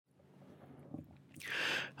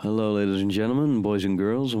Hello, ladies and gentlemen, boys and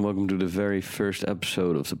girls, and welcome to the very first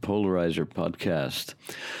episode of the Polarizer podcast.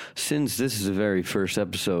 Since this is the very first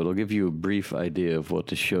episode, I'll give you a brief idea of what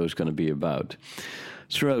the show is going to be about.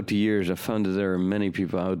 Throughout the years, I've found that there are many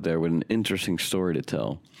people out there with an interesting story to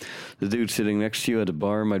tell. The dude sitting next to you at the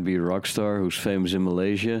bar might be a rock star who's famous in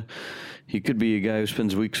Malaysia. He could be a guy who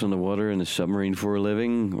spends weeks on the water in a submarine for a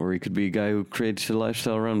living, or he could be a guy who creates a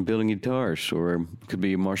lifestyle around building guitars, or could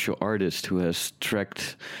be a martial artist who has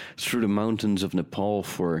trekked through the mountains of Nepal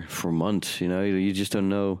for months. You just don't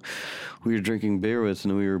know who you're drinking beer with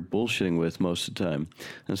and who you're bullshitting with most of the time.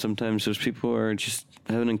 And sometimes those people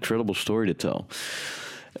have an incredible story to tell.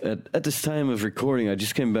 At this time of recording, I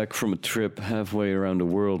just came back from a trip halfway around the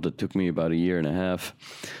world that took me about a year and a half.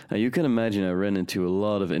 Now, you can imagine I ran into a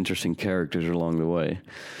lot of interesting characters along the way.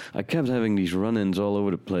 I kept having these run-ins all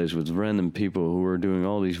over the place with random people who were doing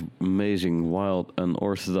all these amazing, wild,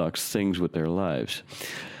 unorthodox things with their lives.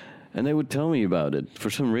 And they would tell me about it. For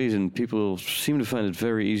some reason, people seem to find it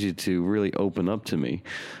very easy to really open up to me.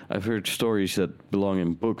 I've heard stories that belong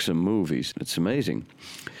in books and movies. It's amazing.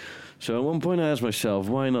 So at one point I asked myself,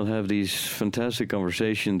 why not have these fantastic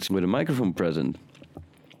conversations with a microphone present?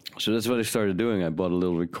 So that's what I started doing. I bought a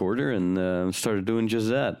little recorder and started doing just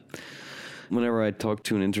that. Whenever I talked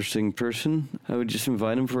to an interesting person, I would just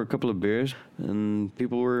invite them for a couple of beers, and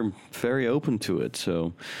people were very open to it,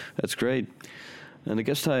 so that's great. And the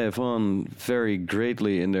guests I have on vary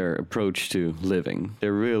greatly in their approach to living.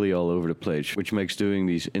 They're really all over the place, which makes doing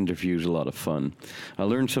these interviews a lot of fun. I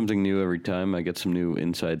learn something new every time. I get some new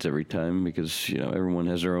insights every time because, everyone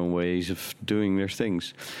has their own ways of doing their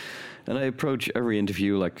things. And I approach every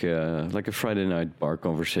interview like a Friday night bar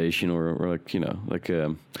conversation or like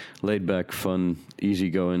a laid-back, fun,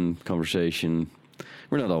 easygoing conversation.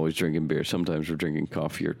 We're not always drinking beer. Sometimes we're drinking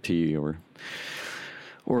coffee or tea or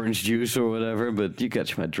orange juice or whatever, but you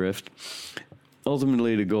catch my drift.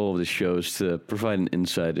 Ultimately, the goal of this show is to provide an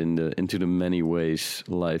insight into the many ways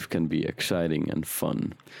life can be exciting and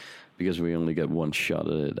fun, because we only get one shot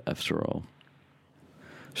at it after all.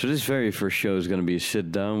 So this very first show is going to be a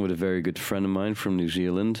sit-down with a very good friend of mine from New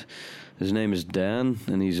Zealand. His name is Dan,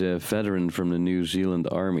 and he's a veteran from the New Zealand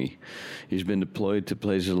Army. He's been deployed to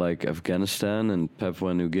places like Afghanistan and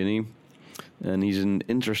Papua New Guinea. And he's an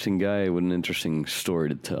interesting guy with an interesting story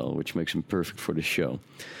to tell, which makes him perfect for the show.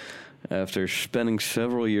 After spending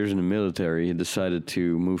several years in the military, he decided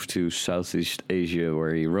to move to Southeast Asia,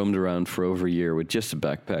 where he roamed around for over a year with just a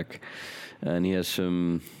backpack. And he has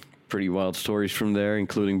some pretty wild stories from there,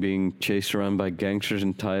 including being chased around by gangsters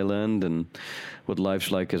in Thailand and what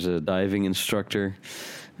life's like as a diving instructor.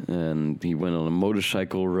 And he went on a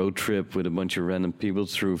motorcycle road trip with a bunch of random people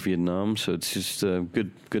through Vietnam. So it's just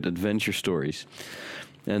good adventure stories.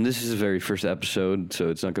 And this is the very first episode, so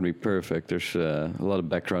it's not going to be perfect. There's a lot of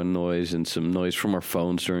background noise and some noise from our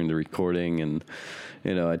phones during the recording. And,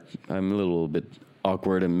 I'm a little bit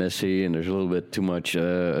awkward and messy, and there's a little bit too much,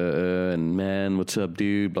 and man, what's up,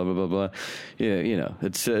 dude, blah, blah, blah, blah. Yeah,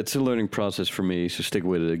 it's a learning process for me, so stick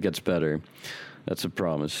with it. It gets better. That's a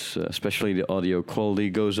promise. Especially the audio quality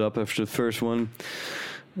goes up after the first one.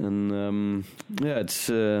 And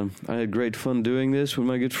I had great fun doing this with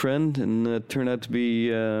my good friend, and it turned out to be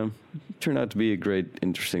a great,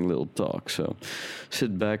 interesting little talk. So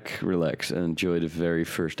sit back, relax, and enjoy the very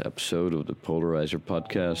first episode of the Polarizer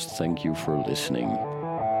podcast. Thank you for listening.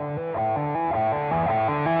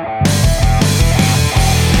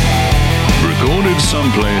 Recorded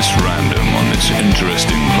someplace random on this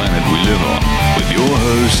interesting planet we live on, with your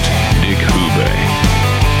host, Nick Hube.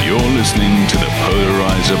 You're listening to the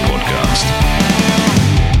Polarizer Podcast.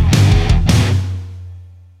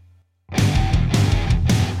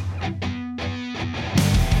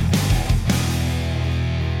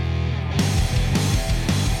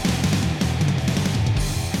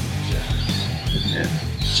 Yeah.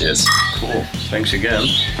 Cheers. Cool. Thanks again.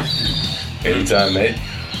 Anytime, mate.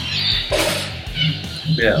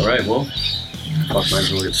 Yeah, right, well, might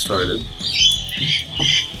as well get started.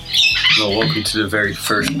 Well, welcome to the very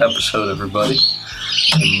first episode, everybody.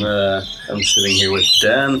 I'm sitting here with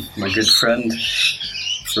Dan, my good friend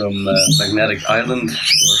from Magnetic Island,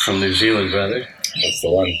 or from New Zealand, rather. That's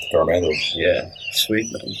the one, Coromandel. Yeah,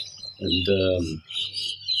 sweet, man. And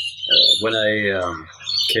when I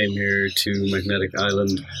came here to Magnetic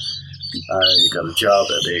Island, I got a job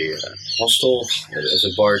at a hostel as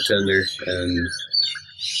a bartender, and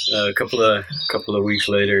a couple of weeks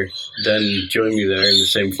later, Dan joined me there in the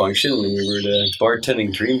same function, and we were the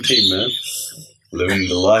bartending dream team, man. Living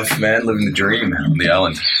the life, man, living the dream on the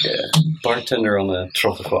island. Yeah, bartender on a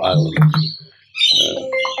tropical island.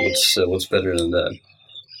 What's better than that?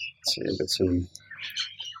 So I've got some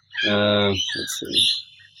Let's see.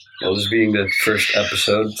 Well, this being the first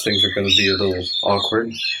episode, things are going to be a little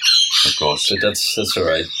awkward. Of course. But that's all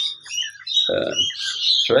right.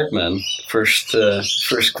 That's right, man. First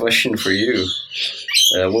question for you.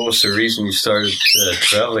 What was the reason you started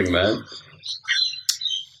traveling, man?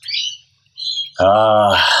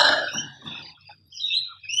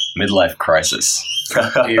 Midlife crisis.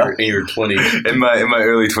 In your 20s. In my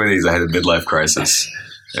early 20s, I had a midlife crisis.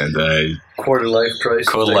 And Quarter life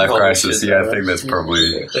crisis. Yeah, I think that's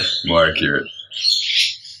probably more accurate.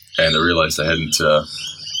 And I realized I hadn't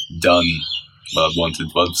done what I wanted,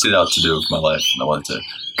 what I set out to do with my life. And I wanted to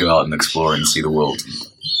go out and explore and see the world.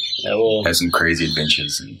 And have some crazy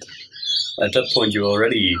adventures. And at that point, you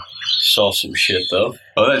already saw some shit, though.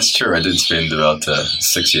 Oh, that's true. I did spend about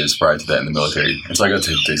 6 years prior to that in the military. And so I got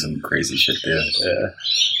to do some crazy shit there. Yeah.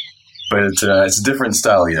 But it's a different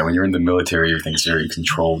style, you know. When you're in the military, everything's very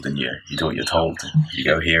controlled, and you do what you're told. You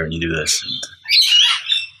go here and you do this.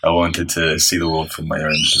 And I wanted to see the world from my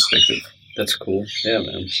own perspective. That's cool. Yeah,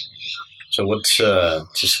 man. So what's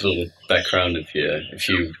just a little background if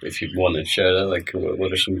you want to share that? Like,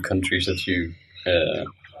 what are some countries that you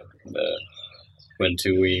went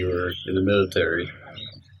to when you were in the military?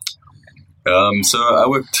 So I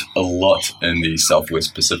worked a lot in the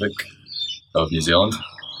Southwest Pacific of New Zealand.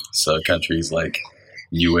 So countries like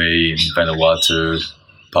Niue, Vanuatu,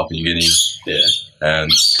 Papua New Guinea,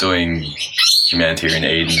 and doing humanitarian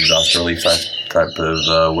aid and disaster relief type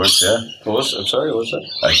of work there. What's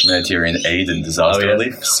that? Humanitarian aid and disaster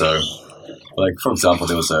relief. So, like, for example,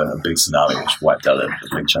 there was a big tsunami which wiped out a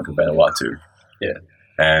big chunk of Vanuatu. Yeah.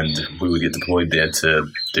 And we would get deployed there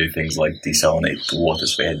to do things like desalinate the water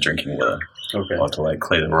so we had drinking water. Okay. Or to, like,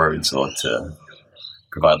 clear the roads, or to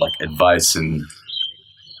provide, like, advice and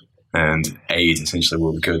aid, essentially,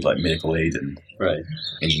 where we could, like medical aid and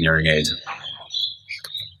engineering aid.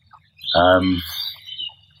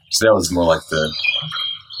 So that was more like the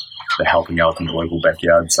helping out in the local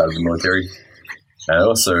backyard side of the military. And I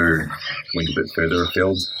also went a bit further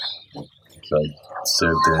afield. So I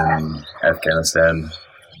served in Afghanistan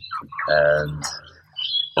and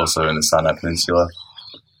also in the Sinai Peninsula.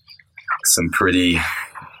 Some pretty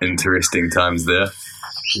interesting times there.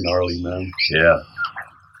 Gnarly, man. Yeah.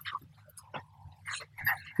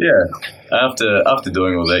 Yeah, after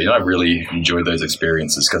doing all that, you know, I really enjoyed those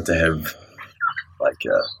experiences. Got to have, like,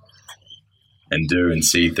 and do and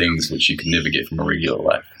see things which you could never get from a regular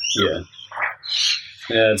life. Yeah.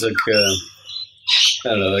 Yeah, it's like, I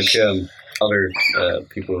don't know, like other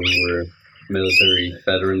people who were military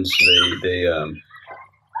veterans,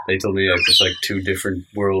 they told me like there's like two different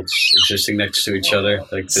worlds existing next to each other.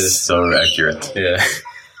 Like this. So accurate. Yeah.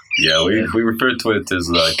 Yeah, we refer to it as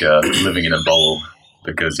like living in a bubble.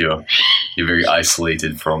 Because you're very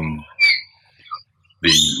isolated from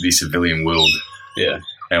the civilian world,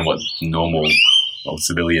 and what normal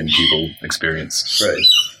civilian people experience. Right.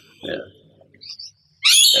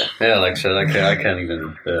 Yeah. Like I said, I can't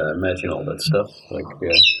even imagine all that stuff. Like,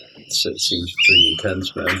 it seems pretty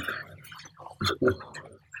intense, man.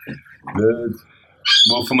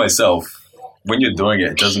 Well, for myself, when you're doing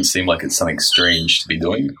it, it doesn't seem like it's something strange to be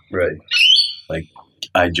doing. Right. Like,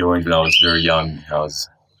 I joined when I was very young. I was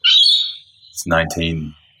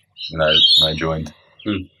 19 when I joined.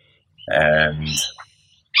 And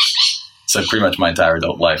so pretty much my entire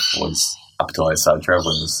adult life was, up until I started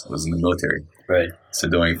traveling, was in the military. Right. So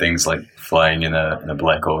doing things like flying in a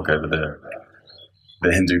Black Hawk over the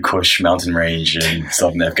Hindu Kush mountain range in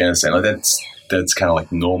southern Afghanistan, like that's kind of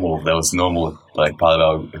like normal. That was normal, like part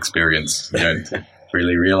of our experience. You don't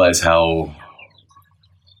really realize how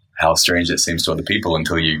strange it seems to other people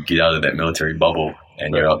until you get out of that military bubble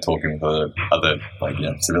and you're out talking with other like, you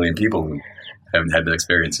know, civilian people who haven't had that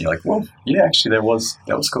experience. And you're like, well, yeah, actually, that was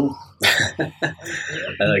cool. And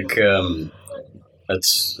like,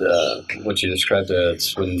 that's what you described.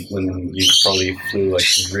 It's when you probably flew like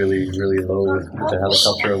really, really low with the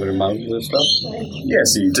helicopter over the mountains and stuff. Yeah,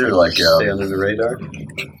 so you do like stay under the radar.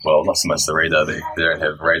 Well, not so much the radar. They don't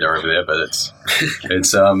have radar over there, but it's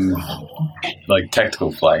like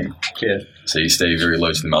tactical flying. Yeah. So you stay very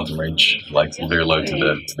low to the mountain range, like very low to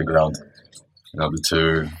the ground, in order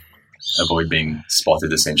to avoid being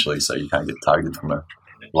spotted, essentially. So you can't get targeted from a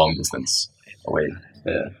long distance away.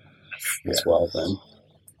 Yeah. That's wild, man.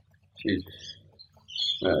 Jesus.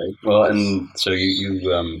 All right. Well, and so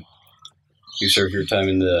you served your time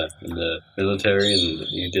in the military, and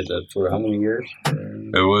you did that for how many years?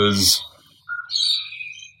 It was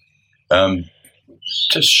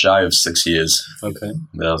just shy of 6 years. Okay.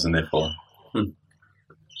 That I was in there for.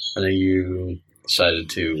 And then you decided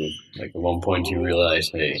to, like, at one point you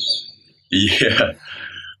realized, hey, Yeah.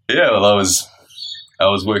 Yeah, well, I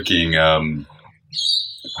was working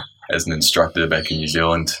as an instructor back in New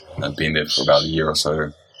Zealand. I'd been there for about a year or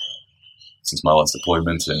so since my last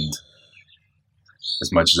deployment, and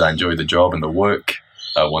as much as I enjoyed the job and the work,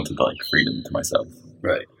 I wanted like freedom to myself.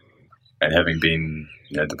 Right. And having been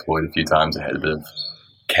deployed a few times, I had a bit of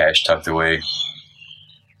cash tucked away,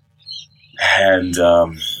 and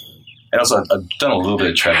also I've done a little bit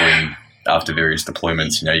of traveling after various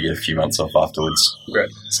deployments. You get a few months off afterwards. Right.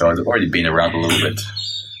 So I'd already been around a little bit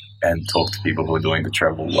and talked to people who are doing the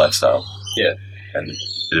travel lifestyle. Yeah. And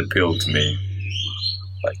it appealed to me,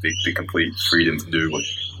 like the complete freedom to do what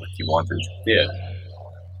you wanted. Yeah.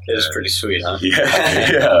 It is pretty sweet, huh?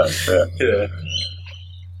 Yeah. Yeah.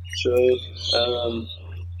 So,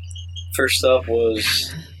 first up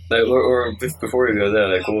was, like, or before you go there,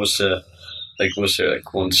 like, what was was there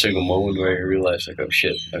like one single moment where you realized, like, oh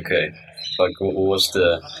shit, okay, like, what was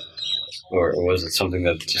the, or was it something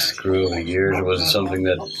that just grew over the years, or was it something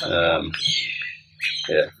that,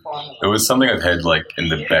 It was something I've had like in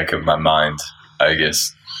the back of my mind, I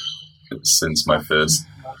guess, since my first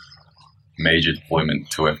major deployment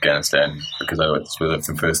to Afghanistan, because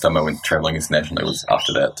the first time I went traveling internationally was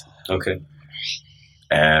after that. Okay.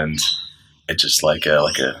 And it's just like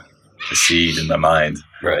a seed in my mind,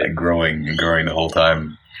 right, and growing the whole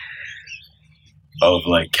time, of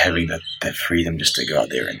like having that freedom just to go out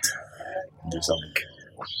there and do something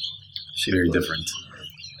very different.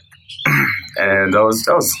 And I was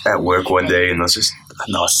at work one day, and I was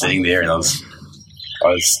sitting there, and I was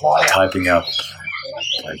typing up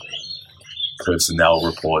like personnel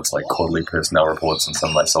reports, like quarterly personnel reports on some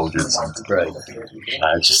of my soldiers. Right.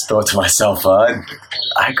 I just thought to myself, I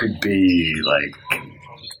could be like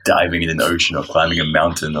diving in an ocean, or climbing a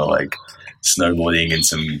mountain, or like snowboarding in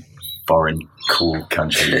some foreign cool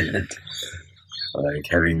country, like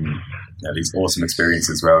having these awesome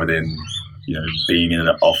experiences, rather than being in an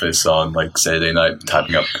office on like Saturday night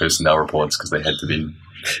typing up personnel reports because they had to be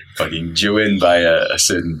fucking due in by a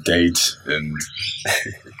certain date, and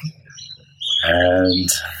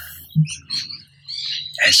it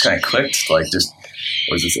just kind of clicked. Like, just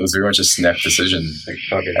it was very much a snap decision. Like,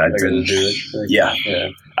 fuck it, I'm gonna do it. Like, yeah.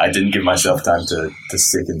 I didn't give myself time to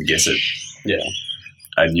second guess it. Yeah.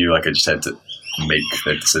 I knew like I just had to make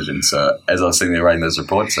that decision. So as I was sitting there writing those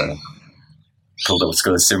reports, I pulled up what's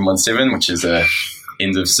called a 717, which is a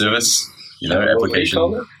end of service,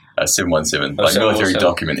 application. 717, like military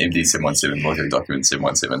document, MD 717, military document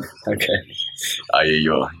 717. Okay.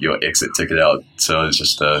 Your exit ticket out. So it's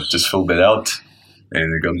just filled that out,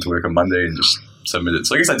 and got to work on Monday and just submit it.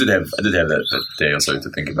 So I guess I did have that day or so to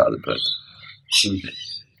think about it, but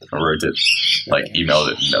I wrote it, like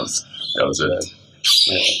emailed it, and that was it.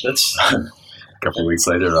 Yeah, that's a couple of weeks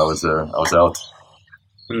later, I was out.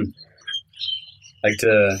 Like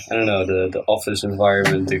the office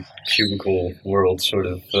environment, the cubicle world, sort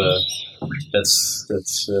of. That's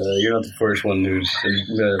you're not the first one who's,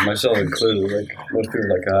 myself included. Like, most people are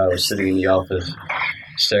like, I was sitting in the office,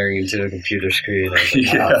 staring into a computer screen.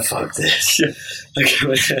 Like, fuck this. I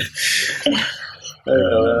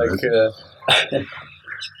don't know, like.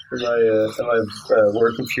 In my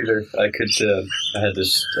work computer, I had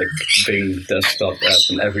this like Bing desktop app,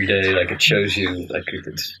 and every day like it shows you like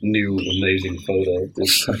this new amazing photo of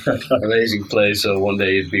this amazing place. So one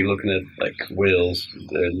day you'd be looking at like Wales,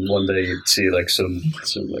 and one day you'd see like some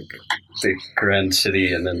like big grand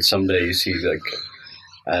city, and then someday you see like,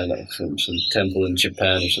 I don't know, some temple in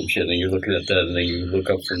Japan or some shit, and you're looking at that, and then you look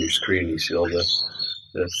up from your screen, and you see all the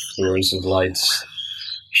fluorescent lights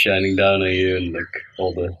shining down on you, and like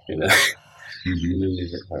all the, Mm-hmm. and you're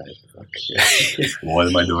like, all right, fuck, yeah. What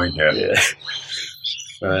am I doing here? Yeah.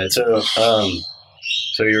 All right,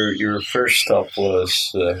 so your first stop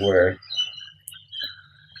was where?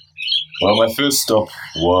 Well, my first stop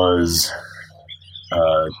was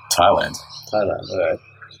Thailand. Thailand. All right.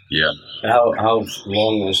 Yeah. How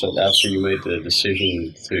long was it after you made the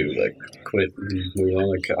decision to like quit?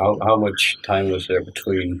 Like how much time was there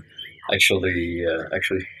between actually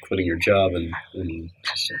quitting your job and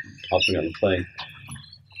just hopping on the plane?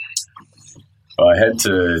 Well, I had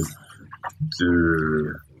to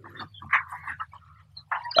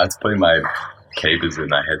put in my papers,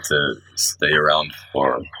 and I had to stay around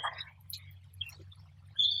for, I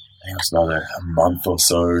think it was about a month or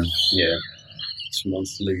so. Yeah, it's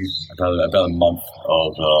monthly. About a month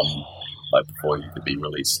of like before you could be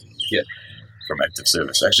released. Yeah. From active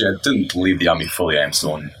service. Actually, I didn't leave the army fully. I am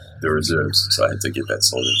still on the reserves, so I had to get that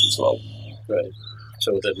sorted as well. Right.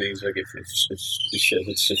 So what that means, like, if shit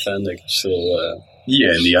hits the fan, they can still.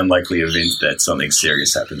 Yeah, in the unlikely event that something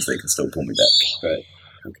serious happens, they can still pull me back. Right.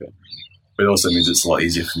 Okay. But it also means it's a lot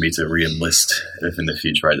easier for me to re-enlist if in the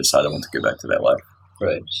future I decide I want to go back to that life.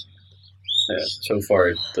 Right. Yeah. So far,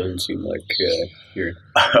 it doesn't seem like you're.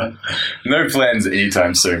 No plans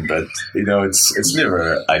anytime soon, but it's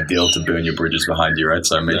never ideal to burn your bridges behind you, right?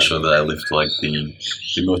 So I made sure that I left like the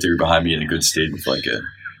military behind me in a good state with like a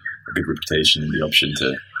good reputation and the option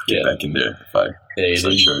to get back in there if I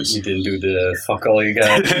chose. You didn't do the fuck all you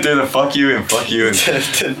got. Do the fuck you and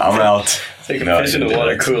I'm out. Take a piss in the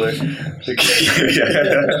water cooler.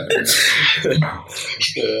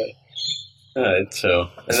 Alright, so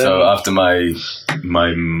after my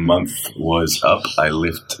month was up, I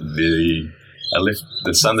left the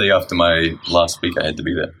Sunday after my last week. I had to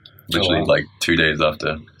be there. Literally, like 2 days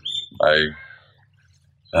after I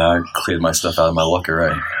cleared my stuff out of my locker.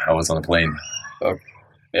 I was on a plane. Oh,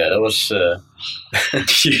 yeah, that was that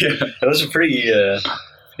was a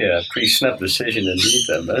pretty snap decision indeed,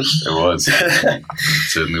 then, man. It was. It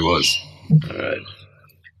certainly was. All right.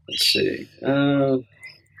 Let's see.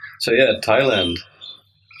 So yeah, Thailand.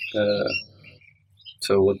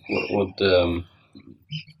 So what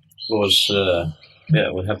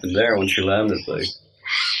happened there once you landed? Like,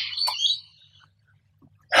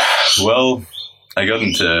 well, I got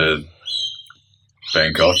into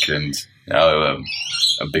Bangkok, and now I'm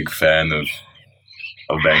a big fan of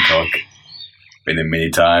Bangkok. Been there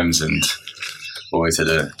many times, and always had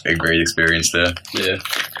a great experience there. Yeah.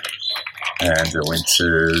 And I went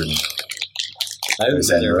to. I was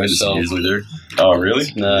there myself. Oh,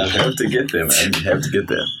 really? Nah. You have to get there, man. You have to get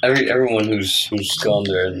there. Everyone who's gone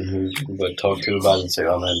there and who I talk to about it say,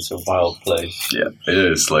 "Oh man, it's a wild place." Yeah, it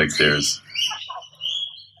is. Like there's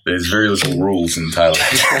very little rules in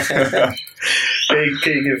Thailand.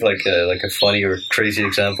 Can you give like a funny or crazy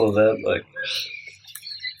example of that? Like,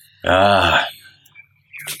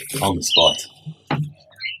 on the spot.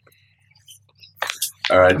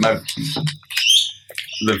 All right,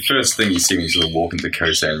 the first thing you see when you sort of walk into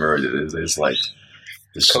Koh San Road is like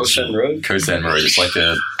Koh San Road. Koh San Road. It's like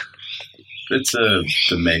the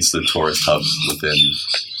main sort of tourist hub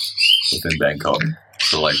within Bangkok.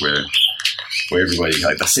 So like where everybody,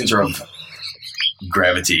 like the center of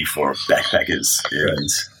gravity for backpackers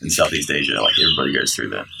in Southeast Asia. Like everybody goes through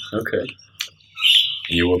there. Okay.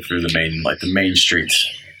 And you walk through the main street,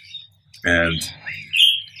 and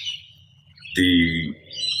the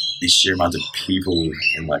sheer amount of people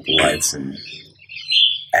and like lights and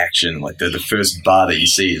action. Like the first bar that you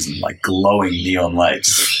see is like glowing neon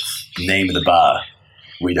lights. Name of the bar: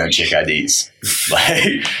 We Don't Check IDs.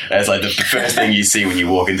 Like that's like the first thing you see when you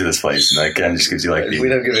walk into this place, and that kind of just gives you like we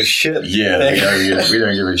don't give a shit. Yeah, we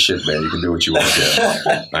don't give a shit, man. You can do what you want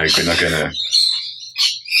here. Like we're not gonna.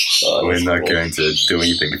 We're not going to do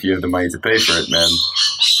anything. If you have the money to pay for it, man,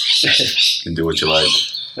 you can do what you like.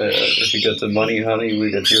 If you got the money, honey,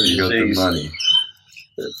 we got your disease. You got the money.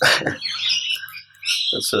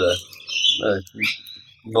 That's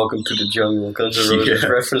Welcome to the Jungle, Guns N' Roses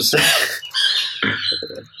reference.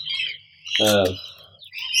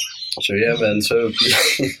 So yeah, man. So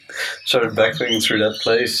you started backpacking through that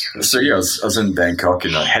place. So yeah, I was in Bangkok,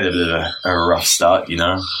 and I had a bit of a rough start. You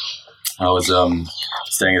know, I was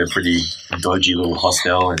staying at a pretty dodgy little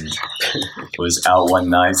hostel, and was out one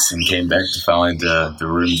night and came back to find the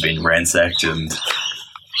room being ransacked and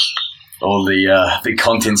all the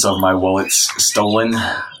contents of my wallets stolen.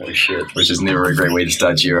 Oh shit! Which is never a great way to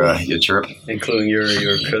start your trip. Including your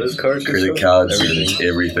credit cards, and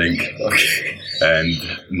everything. Okay. And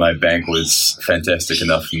my bank was fantastic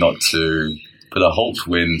enough not to put a halt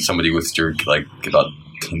when somebody withdrew like about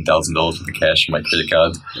 $10,000 worth of cash from my credit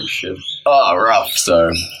card. Oh shit! Oh, rough.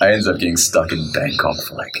 So I ended up getting stuck in Bangkok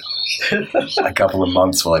for like a couple of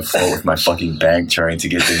months while I fought with my fucking bank trying to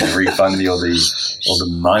get them to refund me all the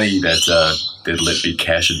money that they'd let me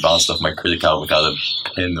cash advanced off my credit card without a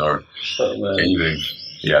PIN or anything.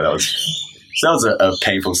 Yeah, that was a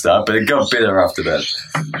painful start, but it got better after that.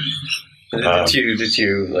 Did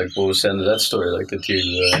you like, what was the end of that story? Like, did you?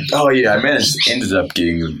 Oh yeah, I ended up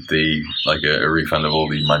getting a refund of all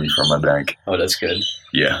the money from my bank. Oh, that's good.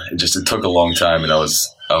 Yeah, it took a long time, and I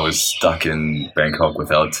was stuck in Bangkok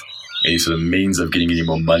without any sort of means of getting any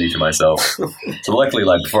more money to myself. So luckily,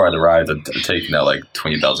 like before I'd arrived, I'd taken out like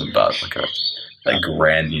 20,000 baht, like a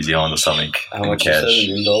grand New Zealand or something. How much cash. Is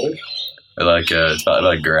that in dollars? Like it's about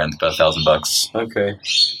a grand, about $1,000. Okay.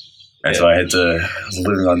 And so I was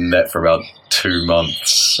living on that for about 2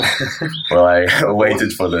 months while I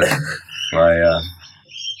waited for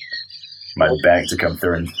my bank to come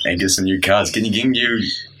through and get some new cards. Getting new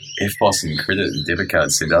FPOS and credit and debit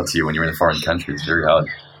cards sent out to you when you're in a foreign country is very hard.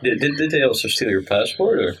 Did they also steal your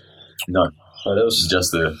passport or? No. Oh, that was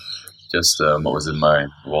just what was in my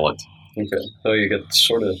wallet. Okay. So you got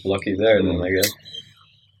sort of lucky there then, I guess.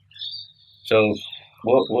 So,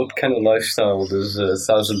 what kind of lifestyle does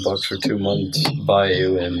 $1,000 for 2 months buy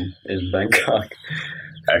you in Bangkok?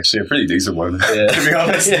 Actually, a pretty decent one. Yeah. To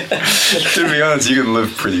be honest, you can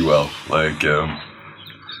live pretty well. Like, I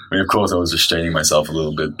mean, of course, I was restraining myself a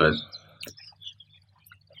little bit,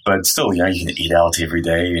 but still, you know, you can eat out every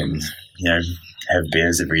day, and you know, have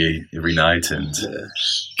beers every night, and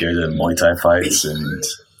go to Muay Thai fights, and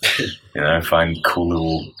you know, find cool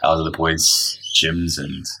little out of the place gyms,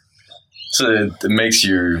 and so it makes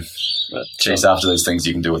you chase after those things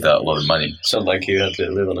you can do without a lot of money. It's not like you have to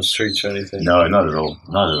live on the streets or anything. No, not at all.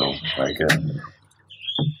 Not at all. Like,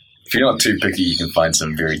 if you're not too picky, you can find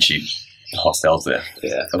some very cheap hostels there.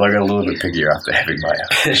 Yeah. But I got a little bit pickier after having my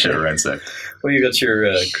shit ransacked. Well, you got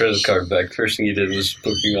your credit card back. First thing you did was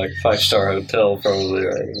booking like a 5-star hotel, probably.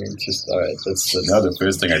 Right? I mean, just all right. That's no. The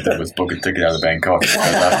first thing I did was book a ticket out of Bangkok.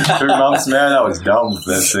 After 2 months, man, I was done with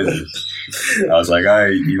that city. I was like,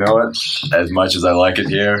 you know what? As much as I like it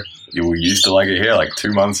here, you were used to like it here. Like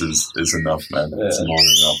 2 months is enough, man. Yeah. It's more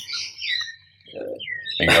than enough. Yeah.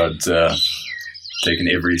 I think I'd taken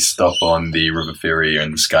every stop on the river ferry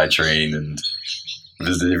and the SkyTrain and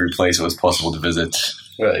visited every place it was possible to visit.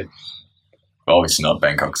 Right. Obviously not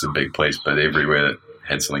Bangkok's a big place, but everywhere that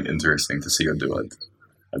had something interesting to see or do,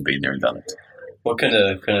 I'd been there and done it. What kind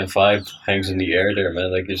of vibe hangs in the air there,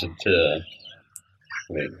 man? Like, is it,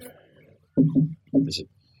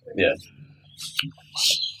 yeah.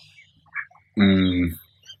 In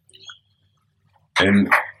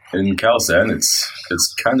Khao San,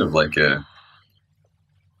 it's kind of like a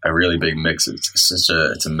really big mix. It's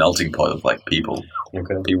a melting pot of like people.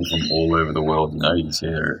 Okay. People from all over the world. You know, you see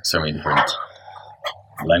there are so many different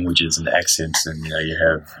languages and accents, and you know, you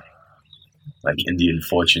have like Indian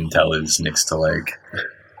fortune tellers next to like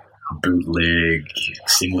bootleg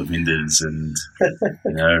singlet vendors, and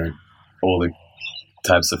you know, all the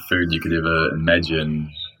types of food you could ever imagine.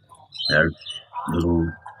 You know,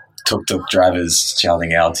 little tuk-tuk drivers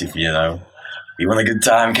shouting out, if you know, you want a good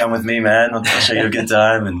time, come with me, man. I'll show you a good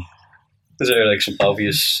time. And is there like some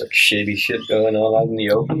obvious like, shady shit going on out in the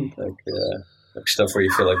open, like stuff where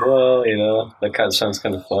you feel like, well, you know, that kind of sounds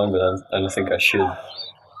kind of fun, but I don't think I should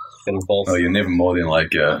get involved. Oh, you're never more than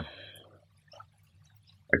like a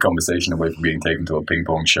conversation away from being taken to a ping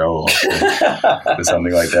pong show or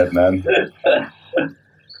something like that, man.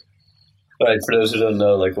 Right, for those who don't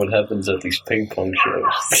know, like what happens at these ping pong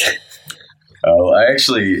shows? I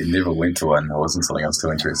actually never went to one. It wasn't something I was too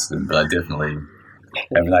interested in, but I definitely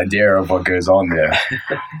have an idea of what goes on there.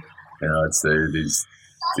 You know, it's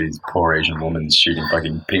these poor Asian women shooting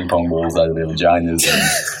fucking ping pong balls out of their vaginas,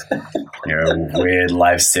 and you know, weird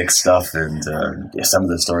live sex stuff, and some of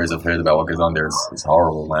the stories I've heard about what goes on there is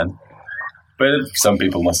horrible, man. But some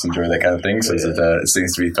people must enjoy that kind of thing, so it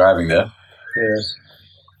seems to be thriving there. Yeah.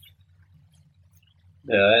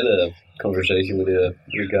 Yeah, I had a conversation with a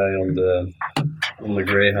guy on the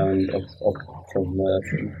Greyhound up from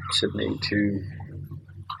Sydney to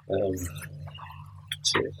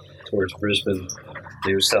towards Brisbane.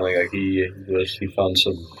 He was telling like he found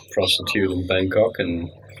some prostitute in Bangkok, and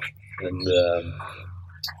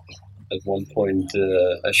at one point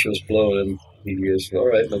as she was blowing him, he goes, "All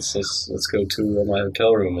right, let's go to my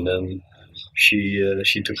hotel room," and then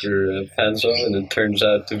she took her pants off, and it turns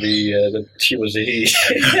out to be that she was a he. He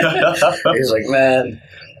was like, "Man,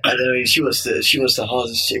 I mean, she was the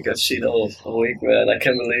hottest chick I've seen all week, man. I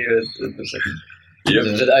can't believe it." It was like,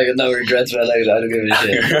 yep. I got no regrets, man. I don't give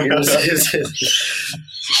a shit.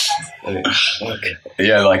 Okay.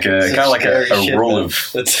 Yeah, like kind of like a rule of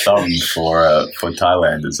thumb for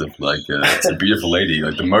Thailand is if like it's a beautiful lady,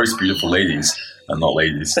 like the most beautiful ladies are not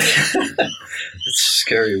ladies. It's a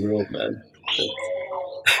scary rule, man.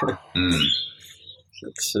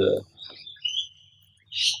 It's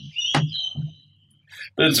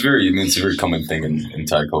but it's a very common thing in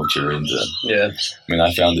Thai culture, and yeah. I mean,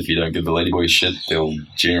 I found if you don't give the ladyboys shit, they'll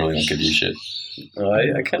generally not give you shit.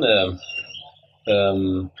 I kind of,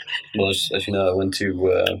 well, as you know, I went to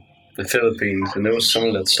the Philippines, and there was some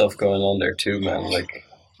of that stuff going on there too, man. Like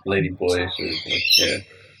ladyboys, yeah.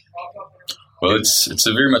 Well, it's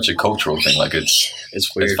a very much a cultural thing. Like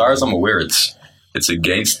it's weird. As far as I'm aware, it's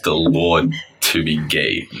against the law to be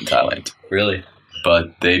gay in Thailand. Really?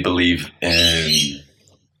 But they believe in,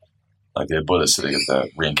 like they're Buddhists, so they get the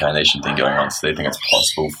reincarnation thing going on. So they think it's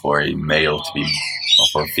possible for a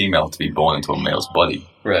female to be born into a male's body.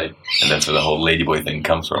 Right. And that's where the whole ladyboy thing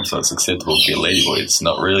comes from. So it's acceptable to be a ladyboy. It's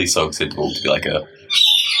not really so acceptable to be like a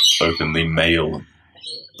openly male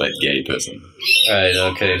but gay person. Right,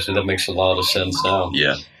 okay, so that makes a lot of sense now.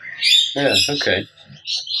 Yeah. Yeah, okay.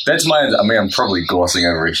 that's I'm probably glossing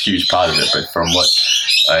over a huge part of it, but from what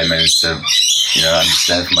I managed to,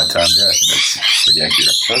 understand from my time there, I think that's pretty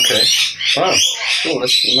accurate. Okay. Wow. Cool.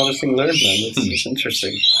 That's another thing learned, man. That's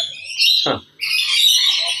interesting. Huh.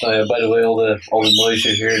 By the way, all the noise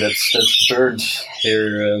you hear, that's birds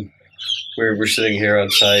here. We're sitting here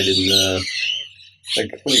outside in what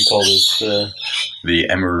do you call this? The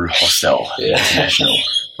Emmer Hostel International,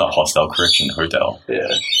 not hostel, correction, hotel. Yeah,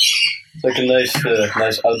 it's like a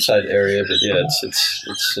nice outside area, but yeah, it's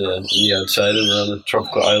in the outside and we're on a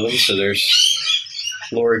tropical island, so there's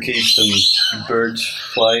lorikeets and birds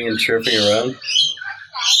flying and chirping around.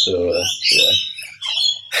 So yeah.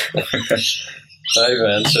 Hi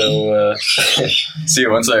man. So see,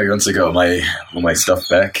 once I got all my stuff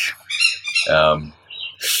back,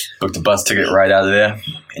 booked a bus ticket right out of there.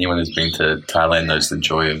 Anyone who's been to Thailand knows the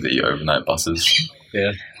joy of the overnight buses.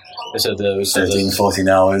 Yeah. I said that was 13, 14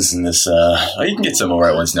 hours, and this. You can get some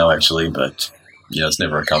alright ones now, actually, but it's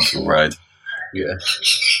never a comfortable ride. Yeah.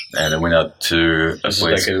 And I went out to a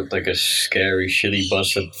place. Is like a scary, shitty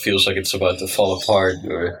bus that feels like it's about to fall apart,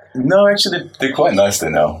 or? No, actually, they're quite nice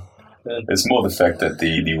there now. Yeah. It's more the fact that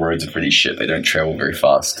the roads are pretty shit. They don't travel very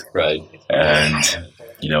fast. Right. And,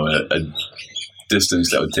 a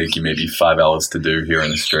distance that would take you maybe 5 hours to do here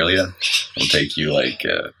in Australia will take you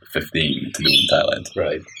 15 to do in Thailand.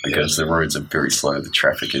 Right. Because the roads are very slow. The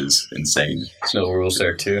traffic is insane. There's no rules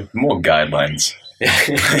there too. More guidelines. Yeah,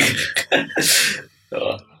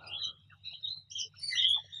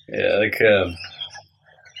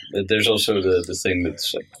 there's also the thing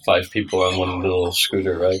that's like 5 people on one little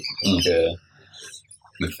scooter, right?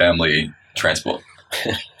 The family transport.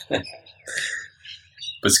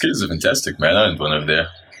 But scooters are fantastic, man. I owned one over there.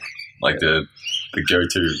 Like the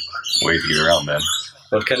go-to way to get around, man.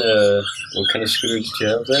 What kind of scooter did you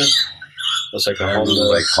have there? It's like a Honda.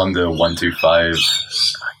 Like Honda 125.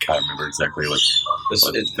 I can't remember exactly what it's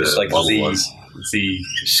like the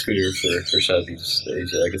scooter for Southeast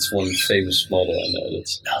Asia. Like it's one famous model I know.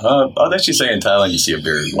 That's. I'd actually say in Thailand you see a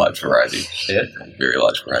very large variety. Yeah. Very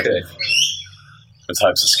large variety. Okay. The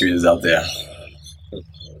types of scooters out there.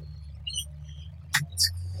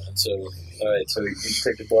 So, all right. So you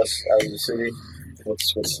take the bus out of the city.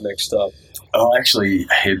 What's the next stop? I'll actually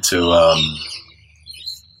head to a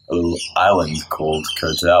little island called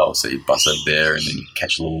Koh Tao. So you bus up there and then you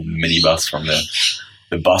catch a little minibus from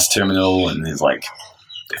the bus terminal, and there's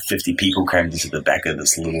 50 people crammed into the back of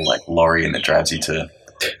this little lorry, and it drives you to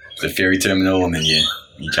the ferry terminal, and then you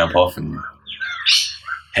jump off and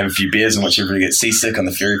have a few beers and watch everybody get seasick on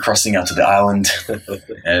the ferry crossing out to the island.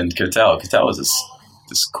 And Koh Tao is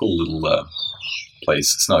this cool little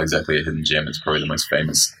place. It's not exactly a hidden gem. It's probably the most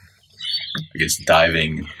famous, I guess,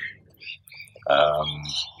 diving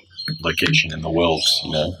location in the world.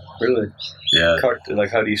 Really? Yeah.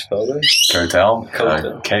 How do you spell that? Koh Tao.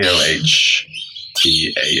 Kohtao. Kohtao.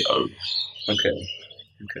 Okay.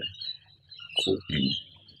 Cool.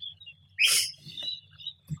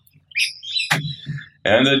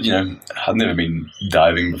 And I'd never been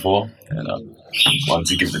diving before, and I wanted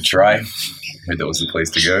to give it a try. Heard that was the place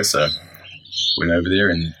to go, so went over there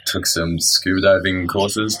and took some scuba diving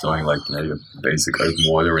courses, doing your basic open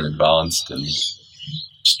water and advanced, and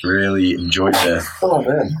just really enjoyed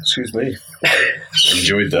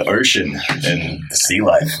enjoyed the ocean and the sea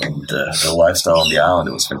life and the lifestyle on the island.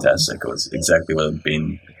 It was fantastic. It was exactly what I'd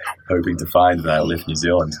been hoping to find when I left New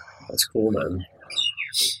Zealand. That's cool, man.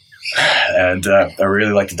 And I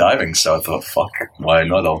really liked diving, so I thought, fuck, why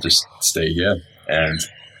not? I'll just stay here. And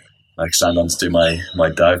I signed on to do my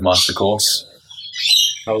dive master course.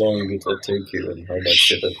 How long did that take you, and how much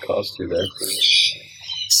did it cost you there?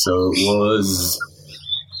 So it was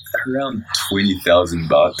around 20,000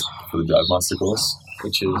 baht for the dive master course,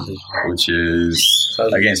 which is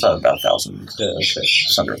again, it's about 1,000. Yeah, okay,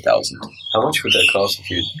 just under 1,000. How much would that cost if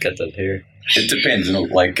you get that here? It depends. A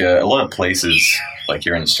lot of places, like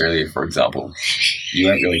here in Australia, for example, you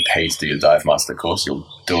won't really pay to do your dive master course. You'll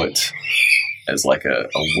do it as a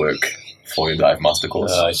work for your dive master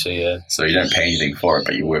course. I see, yeah. So you don't pay anything for it,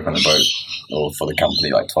 but you work on the boat or for the company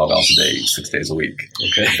 12 hours a day, 6 days a week.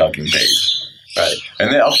 Okay. Without getting paid. Right.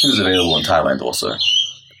 And there are options available in Thailand also.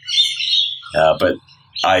 But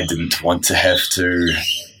I didn't want to have to,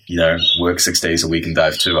 work 6 days a week and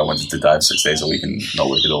dive too. I wanted to dive 6 days a week and not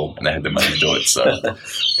work at all, and I had the money to do it, so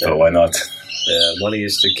but why not? Yeah, money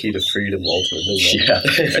is the key to freedom, ultimately. Yeah.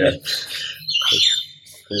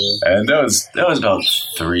 And that was about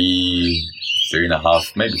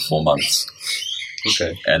 3.5, maybe 4 months.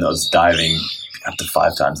 Okay. And I was diving up to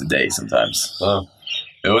 5 times a day sometimes. Wow.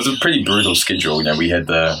 It was a pretty brutal schedule. We had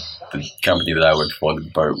the company that I worked for, the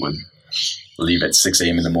boat would leave at 6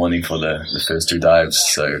 a.m. in the morning for the first 2 dives.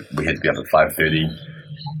 So we had to be up at 5:30,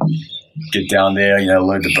 get down there,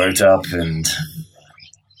 load the boat up and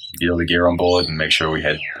get all the gear on board and make sure we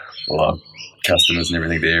had all our customers and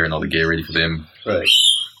everything there and all the gear ready for them. Right.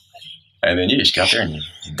 And then, you just go out there and you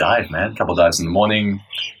dive, man. A couple of dives in the morning,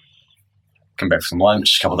 come back for some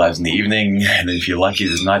lunch, a couple of dives in the evening, and then if you're lucky,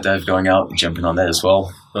 there's night dive going out, jumping on that as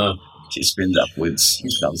well. You spend upwards,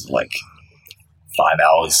 that was like 5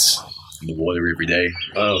 hours in the water every day.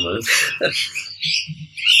 Oh, man.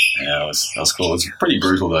 Yeah, that was cool. It's pretty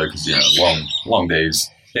brutal though, because long days.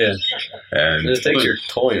 Yeah, and it takes your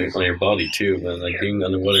toll on your body too, man. Like being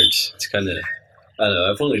underwater, it's kind of, I don't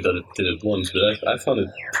know. I've only did it once, but I found it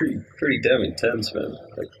pretty damn intense, man.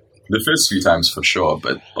 Like, the first few times for sure,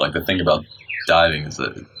 but like the thing about diving is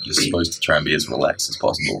that you're supposed to try and be as relaxed as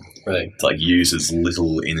possible, right? To like use as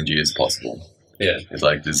little energy as possible. Yeah, it's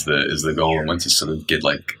like is the goal, and once you sort of get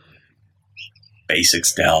like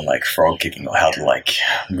basics down, like frog kicking or how to like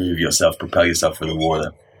move yourself, propel yourself through the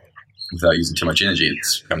water without using too much energy, it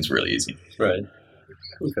becomes really easy. Right.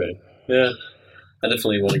 Okay. Yeah. I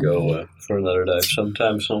definitely want to go for another dive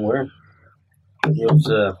sometime somewhere. It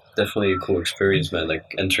was definitely a cool experience, man, like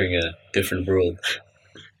entering a different world.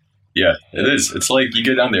 Yeah, it is. It's like you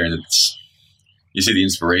go down there and you see the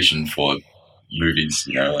inspiration for movies,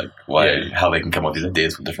 like how they can come up with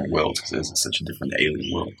ideas for different worlds, because there's such a different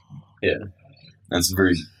alien world. Yeah. And it's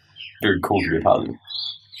very, very cool to be a part of it.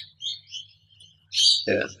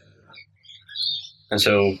 Yeah. And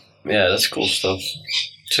so, yeah, that's cool stuff.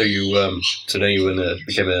 So so then you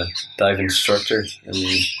became a dive instructor, and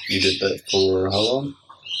you did that for how long?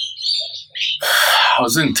 I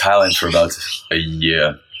was in Thailand for about a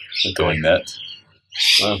year doing that.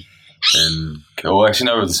 Wow. And actually,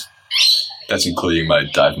 no, that's including my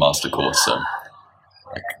dive master course. So,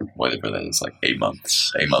 like whatever that is, like 8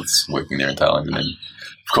 months working there in Thailand, and then,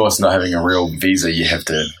 of course, not having a real visa, you have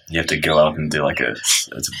to go out and do like it's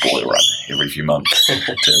a border run every few months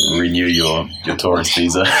to renew your tourist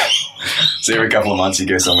visa. So every couple of months you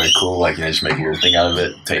go somewhere cool, like just make your thing out of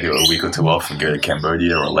it, take a week or 2 off and go to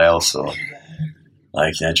Cambodia or Laos, or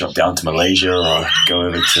like drop down to Malaysia or go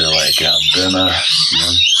over to like Burma.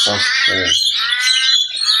 Oh, yeah.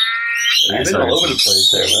 You've been all over the place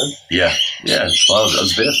there, man. Yeah. Well, I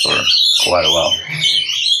was there for quite a while.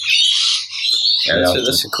 Yeah,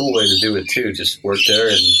 that's a cool way to do it too. Just work there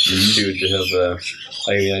and just do to have.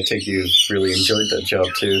 I think you really enjoyed that job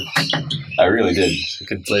too. I really did. A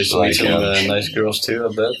good place to meet some nice girls too, I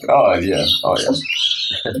bet. Oh yeah.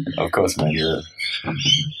 Of course, man. You're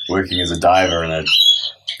working as a diver in an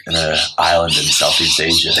island in Southeast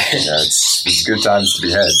Asia. It's good times to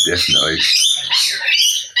be had, definitely.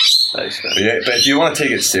 Nice, man. But if you want to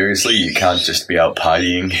take it seriously, you can't just be out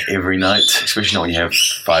partying every night, especially when you have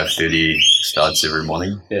 5:30 starts every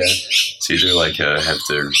morning. Yeah. So you do have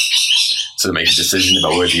to sort of make a decision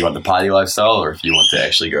about whether you want the party lifestyle or if you want to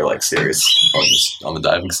actually go like serious on the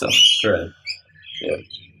diving stuff. Right. Yeah.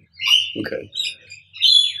 Okay.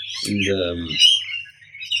 And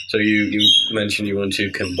so you mentioned you went to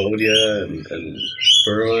Cambodia and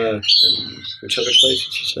Burma, and which other place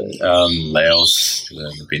did you say? Laos.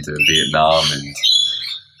 I've been to Vietnam and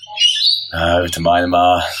over to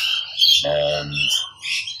Myanmar and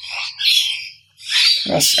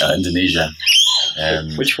Indonesia.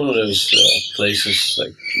 And which one of those places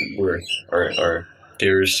are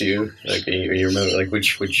dearest to you? Like you remember, like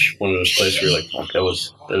which one of those places were like, oh, that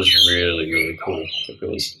was really, really cool. Like it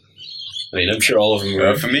was. I mean, I'm sure all of them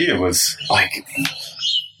were. For me, it was like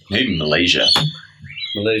maybe Malaysia.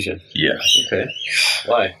 Malaysia? Yeah. Okay.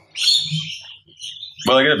 Why?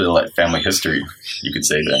 Well, I got a bit of like family history, you could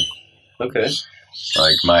say there. Okay.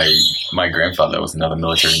 Like my grandfather was another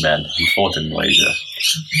military man. He fought in Malaysia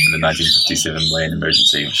in the 1957 Malayan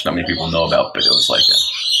emergency, which not many people know about, but it was like a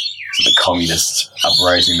sort of communist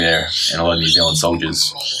uprising there, and a lot of New Zealand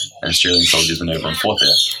soldiers and Australian soldiers went over and fought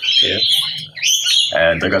there. Yeah.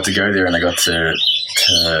 And I got to go there, and I got to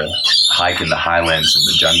hike in the highlands and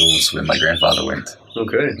the jungles where my grandfather went.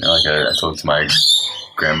 Okay. I talked to my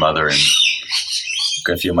grandmother and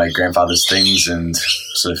got a few of my grandfather's things and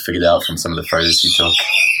sort of figured out from some of the photos he took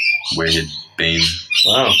where he'd been.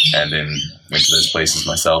 Wow. And then went to those places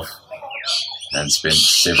myself and spent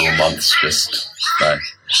several months just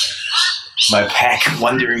my pack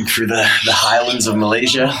wandering through the highlands of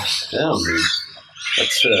Malaysia. Yeah, dude.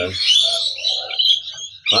 That's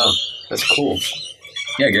wow, that's cool.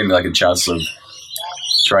 Yeah, it gave me like a chance of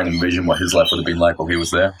trying to envision what his life would have been like while he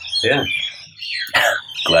was there. Yeah.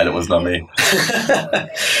 Glad it was not me.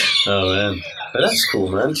 Oh man. But that's cool,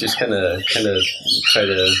 man. Just kind of try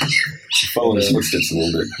to Follow his footsteps a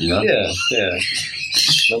little bit, you know? Yeah.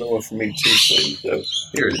 Another one for me too. So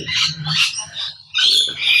here it is.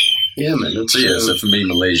 Yeah, man. That's, So for me,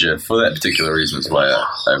 Malaysia, for that particular reason, is why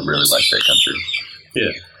I really like that country.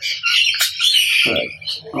 yeah. All right.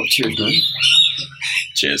 Oh, cheers, man.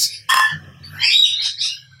 Cheers.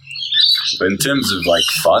 But in terms of like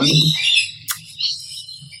fun,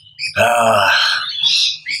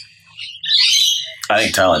 I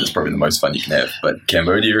think Thailand is probably the most fun you can have. But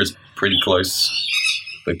Cambodia is pretty close.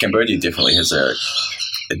 But Cambodia definitely has a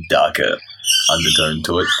darker undertone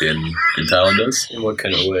to it than Thailand does. In what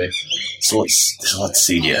kind of way? It's a lot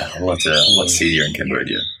seedier. A lot seedier in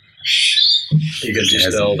Cambodia. You can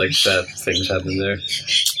just tell like bad things happen there.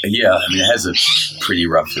 Yeah, I mean, it has a pretty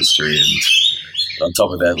rough history, and on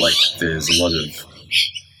top of that, like, there's a lot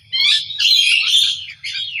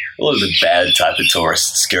of the bad type of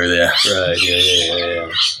tourists go there. Right,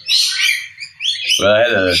 yeah. But I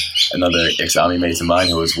had another ex-army mate of mine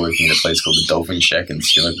who was working at a place called the Dolphin Shack in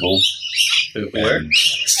Sihanoukville. Where?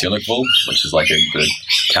 Sihanoukville, which is like a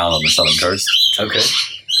town on the southern coast. Okay.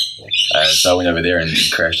 So I went over there and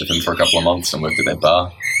crashed with him for a couple of months and worked at that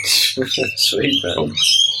bar. Sweet, man.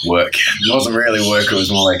 Work. It wasn't really work, it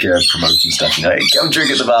was more like promotion stuff. You know, hey, come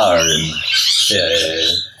drink at the bar. And Yeah.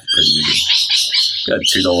 pretty easy. Got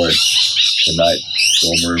 $2 per night,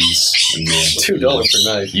 dorm rooms. And $2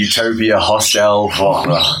 per night. Utopia Hostel. Oh, what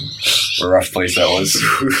a rough place that was.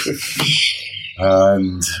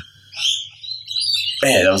 And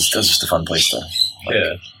yeah, that was just a fun place though.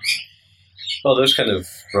 Yeah. Well, those kind of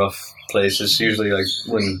rough places, usually like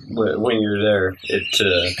when you're there,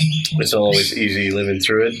 it's always easy living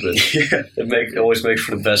through it, but it always makes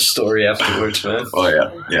for the best story afterwards, man. Oh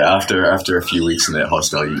yeah. After a few weeks in that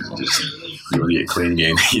hostel, you really get clean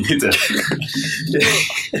again. You need to.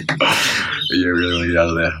 You really want to get out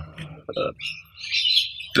of there.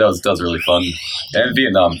 That was really fun. And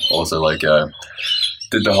Vietnam also, like,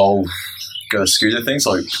 did the whole got a scooter thing.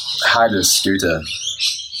 So, like, hired a scooter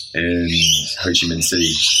in Ho Chi Minh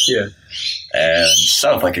City. Yeah. And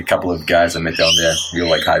started with like a couple of guys I met down there. We all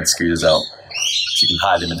like hired scooters out. So you can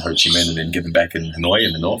hire them in Ho Chi Minh and then give them back in Hanoi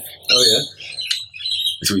in the north. Oh yeah.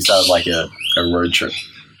 So we started like a road trip.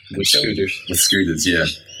 With scooters. With scooters, yeah.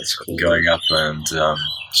 That's cool. Going up and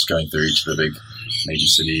just going through each of the big major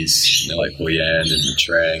cities, you know, like Hoi An and Nha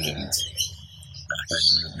Trang and I can't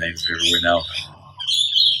remember the names of everywhere now.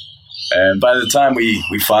 And by the time we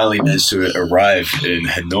finally managed to arrive in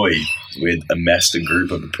Hanoi, we had amassed a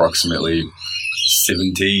group of approximately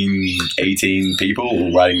 17, 18 people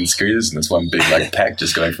all riding in scooters, and this one big like pack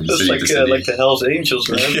just going from city to city. Like the Hells Angels,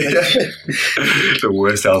 man. The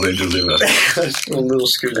worst Hells Angels ever. Little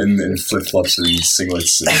scooters. And flip-flops and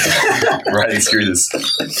singlets and riding scooters.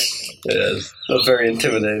 Yeah, that's very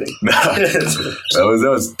intimidating.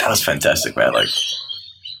 that was fantastic, man. Like,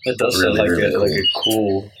 it does really, sound really like a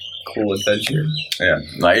cool adventure. Yeah,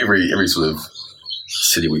 like every sort of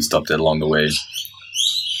city we stopped at along the way,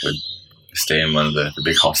 we'd stay in one of the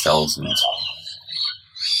big hostels and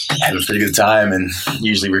have a pretty good time, and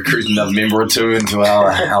usually recruit another member or two into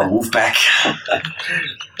our wolf pack.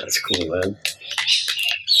 That's cool, man.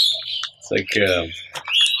 It's like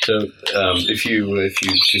if you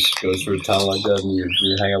just go through a town like that and you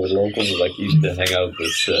hang out with locals, it's like easy to hang out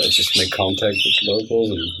with, just make contact with locals,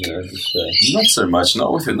 and just not so much,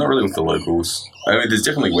 not really with the locals. I mean, there's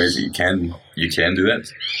definitely ways that you can do that,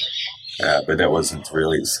 but that wasn't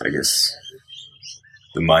really, I guess,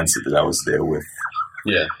 the mindset that I was there with.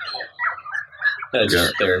 Yeah,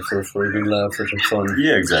 just there for a good laugh, for some fun.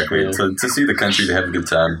 Yeah, exactly. Yeah. To see the country, to have a good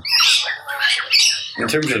time. In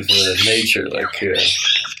terms of nature, like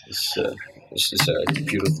it's just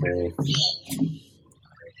beautiful.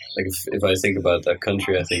 Like if I think about that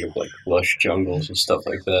country, I think of like lush jungles and stuff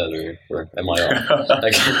like that. Or am I off?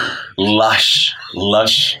 Like,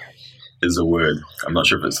 lush is a word. I'm not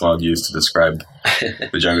sure if it's one I'd use to describe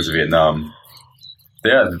the jungles of Vietnam.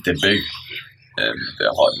 They're big and they're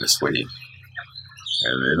hot and they're sweaty,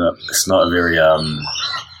 and it's not a very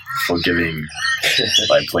forgiving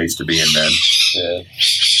like place to be in, man. Yeah.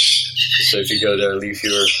 So if you go there, leave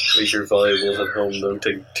your valuables at home. Don't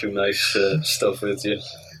take too nice stuff with you.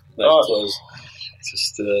 Nice clothes.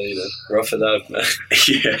 Just rough it out, man.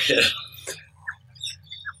 Yeah.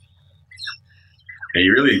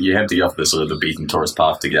 You have to get off the sort of the beaten tourist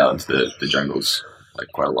path to get out into the jungles, like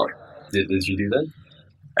quite a lot. Did you do that?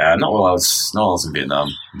 Not while I was in Vietnam.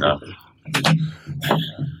 No.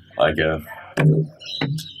 Like I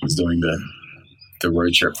was doing the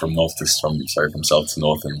road trip from south to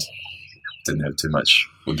north, and didn't have too much.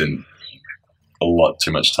 We didn't a lot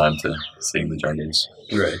too much time to seeing the jungles.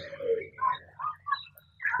 Right. It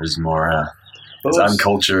was more as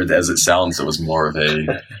uncultured as it sounds. It was more of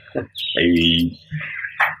a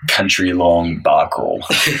country-long bar crawl.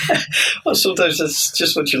 Well, sometimes that's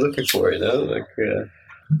just what you're looking for, you know. Like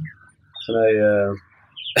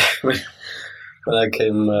when I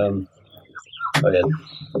came,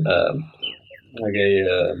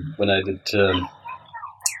 when I did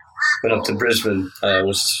went up to Brisbane, I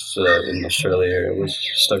was in Australia. I was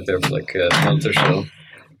stuck there for like a month or so.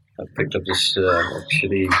 I picked up this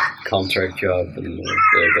shitty contract job, and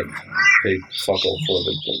I got paid fuck all for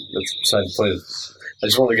it. But that's beside the point. I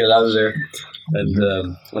just want to get out of there, and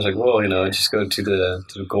I was like, well, you know, I just go to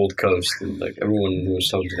the Gold Coast, and like everyone who was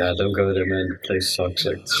talking to that, don't go there, man. The place sucks.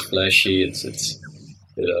 Like it's flashy. It's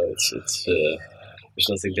you know, it's there's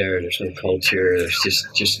nothing there. There's no culture. There's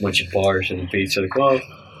just a bunch of bars and the beach. I'm like, well,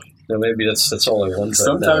 no, maybe that's all I want.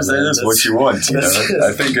 Sometimes right now, that is what you want. You know?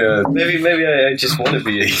 I think maybe I just want to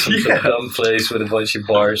be in some dumb place with a bunch of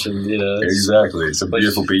bars and you know. Exactly, some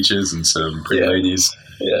beautiful beaches and some pretty ladies.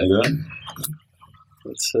 Yeah, you know?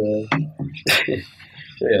 It's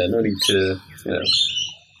yeah, no need to, you know.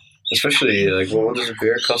 Especially like, well, what does a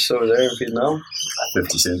beer cost over there in Vietnam?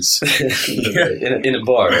 50 cents. in a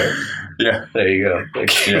bar, right? Yeah. There you go.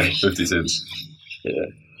 Like, yeah, 50 cents. Yeah.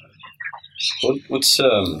 What's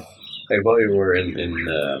like while you were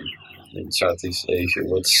in Southeast Asia,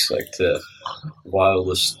 what's like the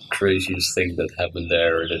wildest, craziest thing that happened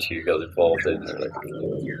there or that you got involved in? Or like,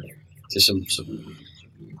 just some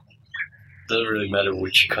doesn't really matter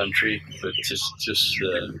which country, but just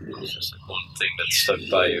like one thing that stuck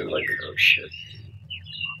by you, like, oh shit.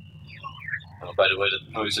 Oh, by the way, the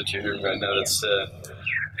noise that you're hearing right now, that's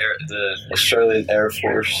the Australian Air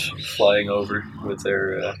Force flying over with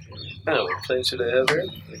their, I don't know, what planes do they have there?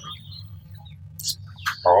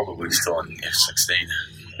 Probably still on F-16.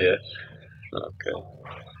 Yeah. Okay.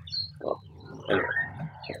 Well, anyway.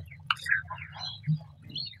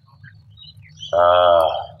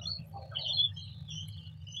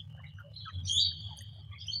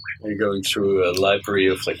 Are you going through a library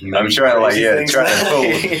of like? I'm trying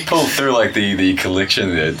to pull through like the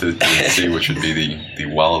collection there to see which would be the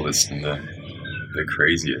wildest and the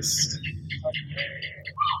craziest.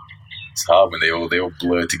 It's hard when they all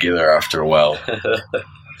blur together after a while.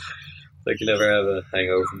 Like you never have a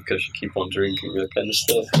hangover because you keep on drinking that kind of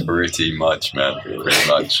stuff. Pretty much, man. Pretty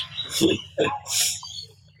much.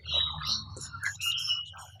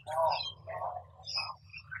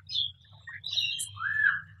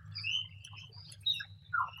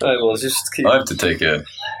 Alright, well, just keep. I have to take a.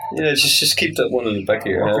 Yeah, just keep that one in the back of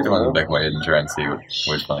your head. I'll put it on the back of my head and try and see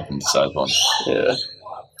which one I can decide on. Yeah.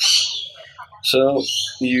 So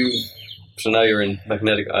now you're in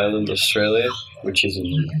Magnetic Island, Australia, which is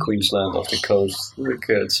in Queensland off the coast. Like,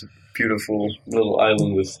 it's a beautiful little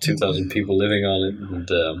island with 2,000 people living on it, and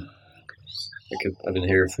I've been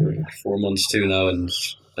here for 4 months too now, and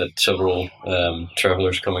had several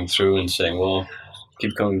travelers coming through and saying, "Well,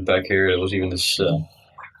 keep coming back here." There was even this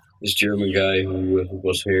German guy who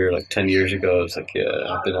was here like 10 years ago. It's like, yeah,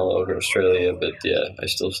 I've been all over Australia, but yeah, I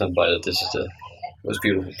still stand by that this is the most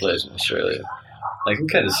beautiful place in Australia. I can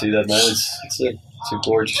kind of see that now. It's a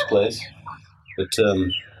gorgeous place. But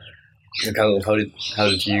like how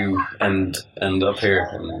did you end up here?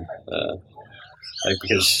 And, like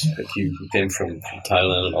because you came from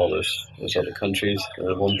Thailand and all those other countries,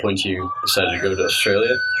 and at one point you decided to go to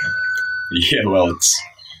Australia. Yeah, well, it's.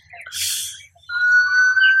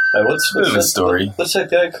 What's bit of a story. What's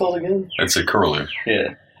that guy called again? It's a curler.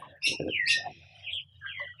 Yeah.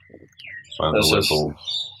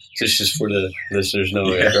 Just for the listeners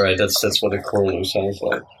know, yeah. Right? That's what a curler sounds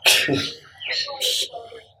like.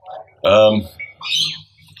 Well,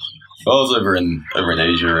 I was over in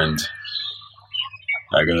Asia, and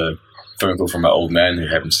I got a phone call from my old man who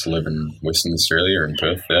happens to live in Western Australia, in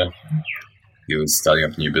Perth. There, he was starting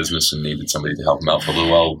up a new business and needed somebody to help him out for a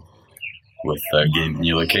little while with getting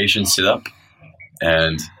new locations set up,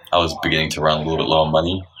 and I was beginning to run a little bit low on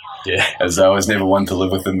money. Yeah, as I was never one to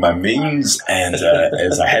live within my means, and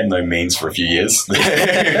as I had no means for a few years.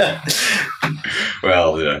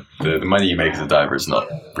 Well, the money you make as a diver is not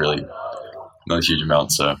a huge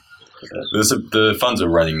amount, so the funds are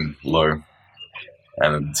running low.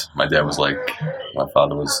 And my dad was like, my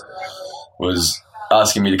father was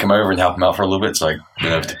asking me to come over and help him out for a little bit, so I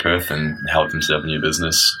went over to Perth and helped him set up a new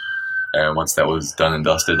business. And once that was done and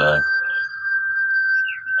dusted, I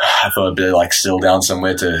thought I'd better like settle down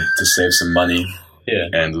somewhere to save some money. Yeah.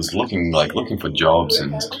 And was looking for jobs,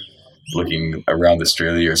 and looking around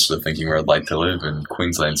Australia, sort of thinking where I'd like to live, and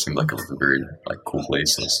Queensland seemed like a very like cool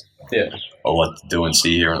place. Yeah. A lot to do and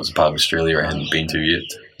see here, and it was a part of Australia I hadn't been to yet.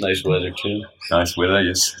 Nice weather too. Nice weather,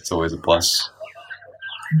 yes, it's always a plus.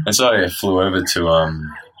 And so I flew over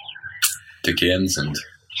to Cairns and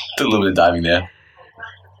did a little bit of diving there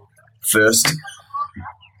first,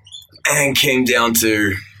 and came down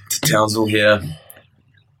to Townsville here,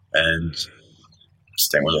 and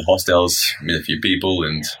staying with the hostels, met a few people,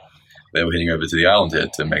 and they were heading over to the island here,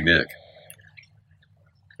 to Magnetic.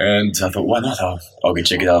 And I thought, why not? I'll go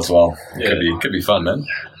check it out as well. Could be fun, man.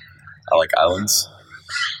 I like islands.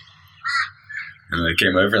 And I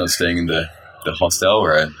came over and I was staying in the hostel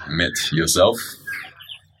where I met yourself.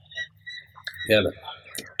 Yeah, man.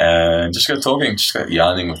 And just got talking, just got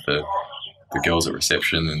yarning with the girls at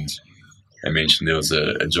reception, and I mentioned there was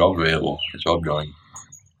a job available, a job going.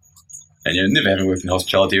 And never having worked in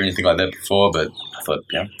hospitality or anything like that before, but I thought,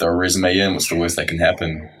 throw a resume in, what's the worst that can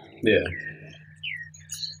happen? Yeah.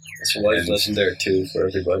 It's a life lesson there too for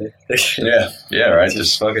everybody. yeah, right.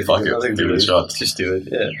 Just fuck it, give it a shot. Just do it,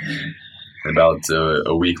 yeah. About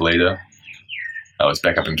a week later, I was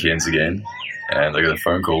back up in Cairns again, and I got a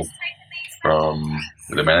phone call from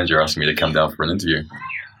the manager asking me to come down for an interview.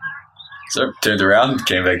 So turned around,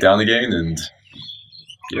 came back down again, and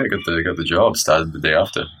got the job. Started the day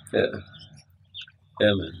after.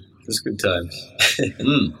 Yeah, man, it's good times.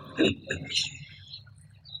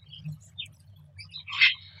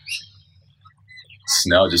 So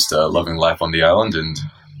now just loving life on the island and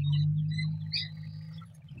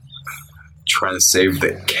trying to save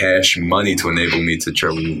the cash money to enable me to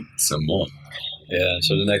travel some more. Yeah,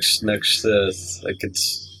 so the next like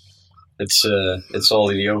it's all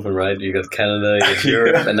in the open, right? You got Canada, you got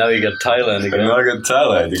Europe, and now you got Thailand again. And now I got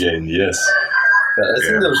Thailand again, yes. I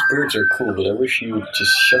think those birds are cool, but I wish you would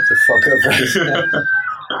just shut the fuck up right now.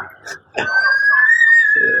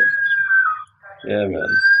 Yeah, man.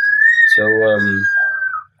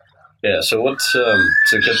 So what's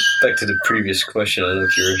to get back to the previous question, I don't know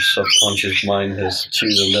if your subconscious mind has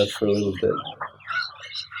chewed on that for a little bit.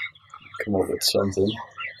 Come up with something.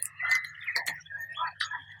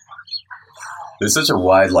 There's such a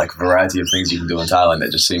wide variety of things you can do in Thailand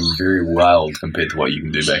that just seem very wild compared to what you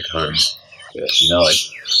can do back home. Yeah.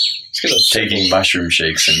 Taking mushroom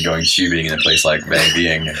shakes and going tubing in a place like Van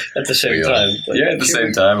Vieng. At the same time. At the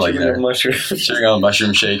same time. Chewing on a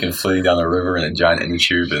mushroom shake and floating down the river in a giant inner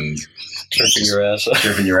tube and tripping your ass off.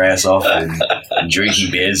 Tripping your ass off and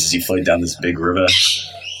drinking beers as you float down this big river.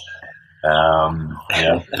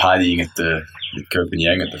 Partying at Koh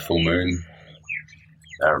Phangan at the full moon.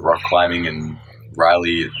 Rock climbing in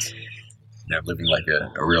Riley. Living like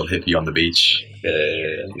a real hippie on the beach.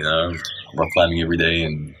 Yeah. Rock climbing every day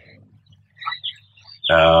and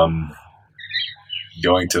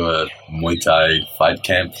going to a Muay Thai fight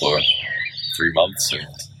camp for 3 months and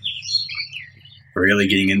really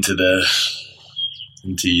getting into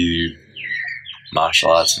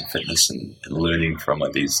martial arts and fitness and learning from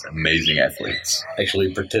these amazing athletes.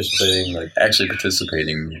 Actually participating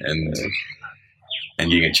and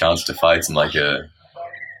getting a chance to fight in a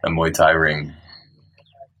Muay Thai ring.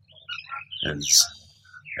 That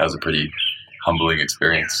was a pretty humbling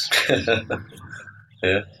experience.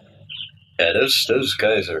 Yeah, those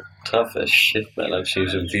guys are tough as shit, man. I've seen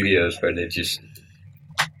some videos where they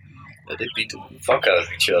beat the fuck out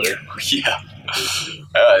of each other. Yeah,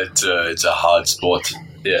 it's a hard sport.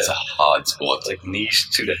 Yeah, it's a hard sport. Like knees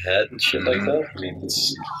to the head and shit like that. I mean,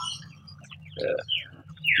 it's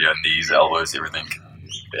knees, elbows, everything.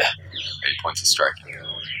 Yeah, 8 points of striking.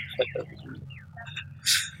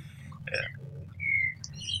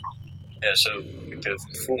 Yeah, so the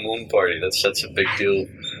full moon party, that's a big deal.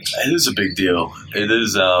 It is a big deal. It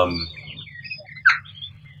is a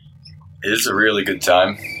really good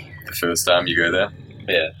time the first time you go there.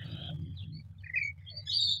 Yeah.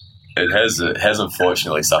 It has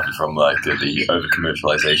unfortunately suffered from the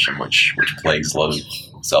over-commercialization which plagues a lot of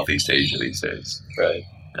Southeast Asia these days. Right.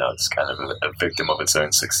 It's kind of a victim of its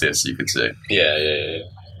own success, you could say. Yeah.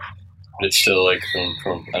 But it's still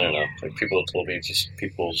from I don't know, people told me just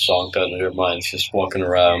people zonked out of their minds just walking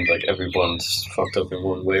around everyone's fucked up in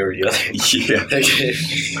one way or the other. Yeah.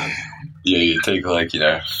 Yeah, you take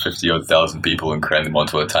 50,000 people and cram them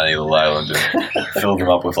onto a tiny little island and fill them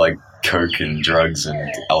up with coke and drugs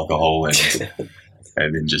and alcohol and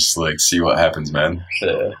then just see what happens, man.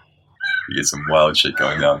 Yeah. You get some wild shit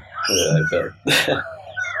going down. Yeah, I bet.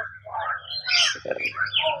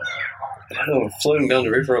 I don't know, floating down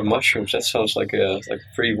the river on mushrooms, that sounds like a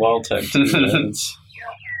pretty wild time to me, man.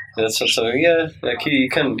 That's something, you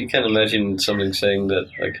can imagine something saying that,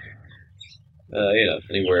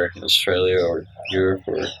 anywhere in Australia or Europe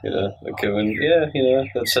or, like going,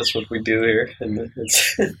 that's what we do here. And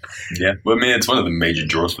it's Yeah. Well, I mean, it's one of the major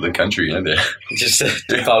draws for the country, there. just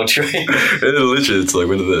the voucher. Literally, it's like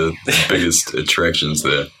one of the biggest attractions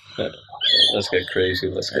there. Let's get crazy.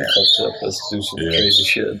 Let's get fucked up. Let's do some crazy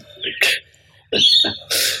shit.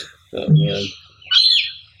 Oh, man.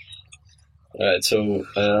 Alright, so,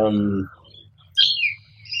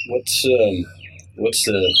 what's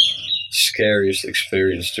the scariest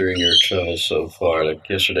experience during your travels so far? Like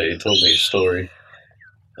yesterday, you told me a story.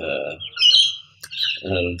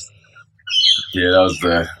 And Yeah, that was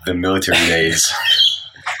the military days.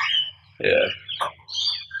 yeah.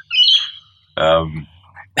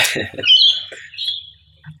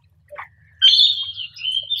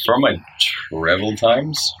 From my travel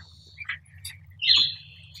times,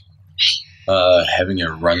 having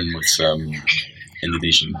a run-in with some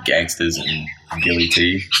Indonesian gangsters in Gili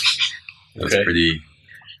T. That was pretty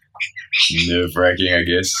nerve-wracking, I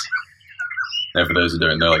guess. And for those who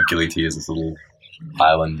don't know, like Gili T is this little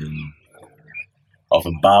island off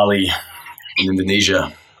of Bali in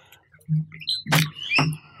Indonesia.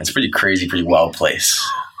 It's a pretty crazy, pretty wild place.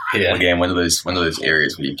 Yeah. Again, one of those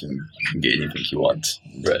areas where you can get anything you want.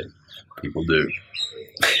 Right. People do.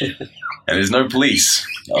 And there's no police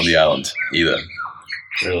on the island either,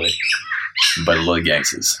 Really. but a lot of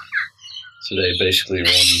gangsters. So they basically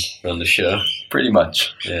run the show. Pretty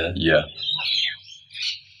much. Yeah. Yeah.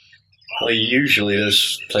 Well, usually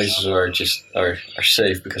those places are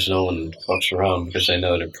safe because no one fucks around because they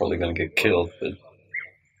know they're probably going to get killed. But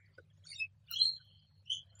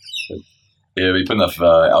Yeah, we put enough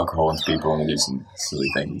alcohol into people and we do some silly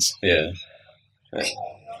things. yeah.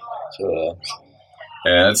 So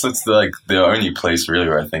Yeah, that's like the only place really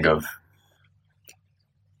where I think of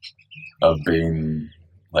being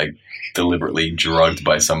like deliberately drugged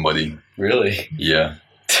by somebody. really, Yeah.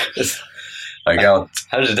 Like out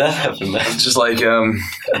how did that happen, man? just like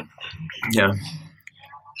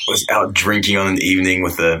was out drinking on an evening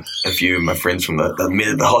with a few of my friends from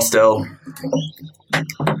the hostel.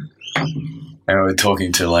 And we were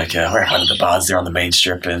talking to we're at one of the bars there on the main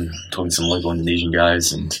strip and talking to some local Indonesian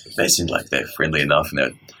guys, and they seemed like they're friendly enough and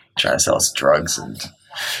they're trying to sell us drugs, and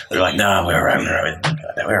we were like, no, we're all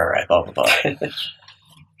right, blah, blah, blah.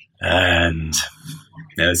 And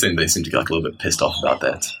they seemed to get like a little bit pissed off about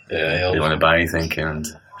that. Yeah, They didn't want to buy anything, and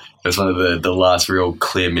it was one of the last real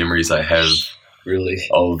clear memories I have really.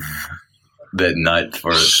 of that night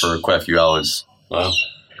for quite a few hours. Wow.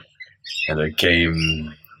 And it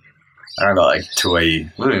came, I don't know, like 2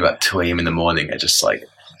 a.m. in the morning. I just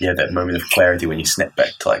you have that moment of clarity when you snap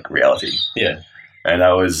back to reality. Yeah. And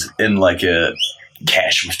I was in a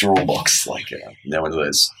cash withdrawal box, one of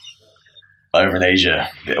those. Over in Asia,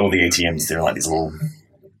 all the ATMs, they're in these little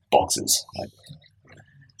boxes,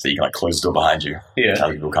 so you can close the door behind you. Yeah.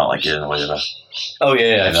 Other people can't get in or whatever. Oh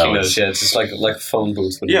yeah, I've And seen I those. was- Yeah, it's just like a phone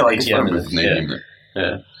booth. With Yeah, an like a ATM phone in booth it. in the Yeah. ATM.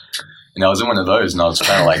 Yeah. And I was in one of those, and I was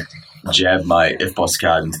trying to jab my IFPOS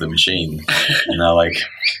card into the machine, and I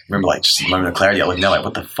remember just a moment of clarity. I looked down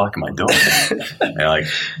what the fuck am I doing? And I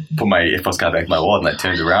put my IFPOS card back in my wallet, and I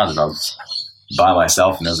turned around, and I was by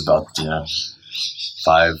myself, and there was about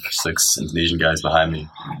 5, 6 Indonesian guys behind me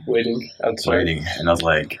Waiting outside. waiting, and I was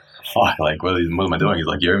like, fuck, what am I doing? He's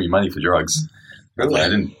like, you owe me money for drugs. I was Really? like, I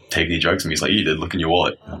didn't take any drugs from you. He's like, you did, look in your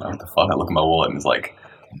wallet. I'm like, what the fuck? I look in my wallet, and there's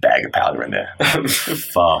a bag of powder in there.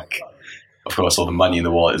 Fuck. Of course, all the money in the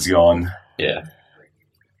wallet is gone. Yeah. And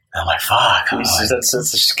I'm like, fuck. Jesus, that's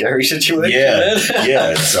a scary situation. Yeah, man.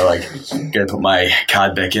 yeah. So gotta put my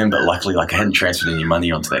card back in, but luckily I hadn't transferred any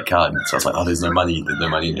money onto that card. So I was like, oh, there's no money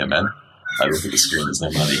in here, man. I look at the screen, there's no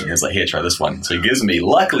money. He was like, here, try this one. So he gives me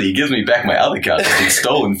back my other card that's been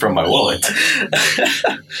stolen from my wallet.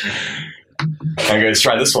 I go, let's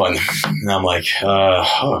try this one. And I'm like,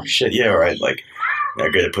 oh shit, yeah, all right. I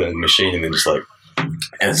go to put it in the machine, and then just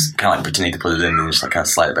and it's kind of pretending to put it in, and just kind of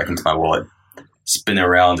slide it back into my wallet, spin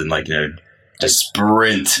around, and just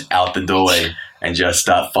sprint out the doorway and just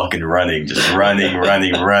start fucking running, just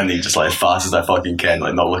running, just as fast as I fucking can,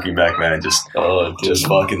 not looking back, man, and just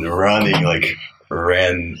fucking running,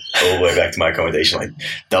 ran all the way back to my accommodation,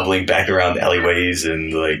 doubling back around alleyways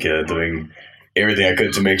and doing everything I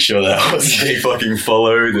could to make sure that I wasn't getting fucking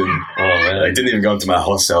followed. And I didn't even go into my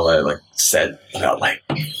hostel. I sat about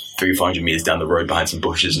 300-400 meters down the road behind some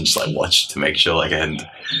bushes and just watched to make sure I hadn't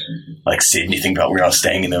said anything about where I was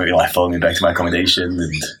staying, and they were gonna follow me back to my accommodation.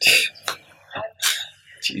 And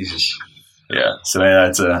Jesus. yeah, so yeah,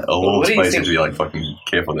 it's a little What do you place think- to be fucking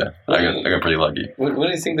careful there. I got pretty lucky. What do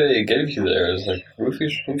you think they gave you there? Is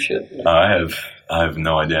roofies, room shit? I have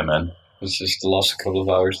no idea, man. It's just lost a couple of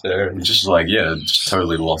hours there. Just like, yeah, just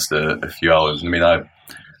totally lost a few hours. I mean, I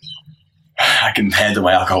can handle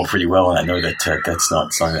my alcohol pretty well, and I know that that's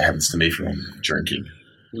not something that happens to me from drinking.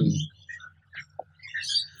 Mm.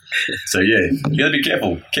 So yeah, you gotta be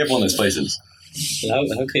careful in those places. How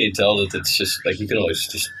can you tell that it's just like you can always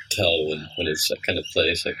just tell when it's that kind of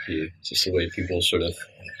place, like just the way people sort of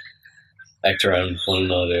act around one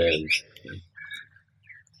another and.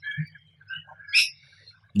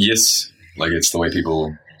 Yes, like it's the way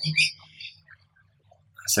people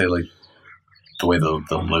say, like the way the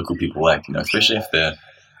local people act, especially if they're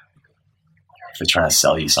trying to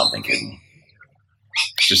sell you something, and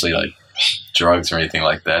especially like drugs or anything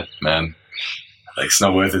like that, man. Like it's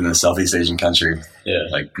not worth it in a Southeast Asian country. Yeah,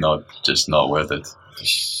 like not worth it.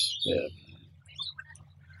 Yeah.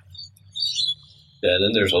 Yeah, and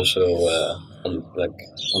then there's also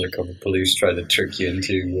undercover police try to trick you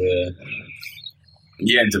into.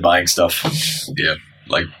 Into buying stuff. Yeah,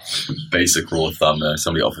 like basic rule of thumb.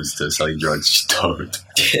 Somebody offers to sell you drugs, just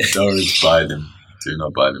don't buy them. Do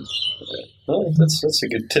not buy them. Yeah. Well, that's a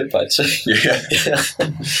good tip, I'd say. Yeah.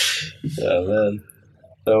 Yeah, man.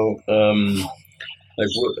 So,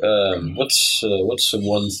 what's the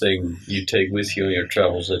one thing you take with you on your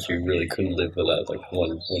travels that you really couldn't live without? Like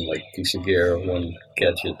one like piece of gear or one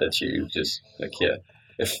gadget that you just like, yeah.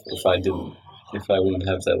 If I wouldn't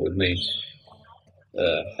have that with me.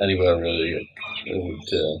 Anywhere really, I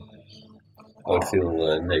would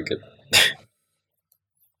feel naked.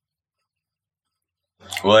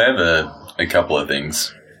 Well, I have a couple of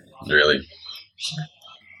things, really.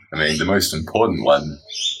 I mean, the most important one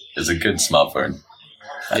is a good smartphone,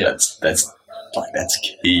 and Yeah. that's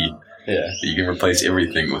key. Yeah, You can replace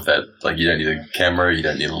everything with that. Like, you don't need a camera, you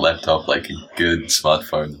don't need a laptop. Like, a good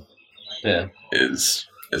smartphone yeah. is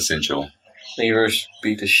essential. Yours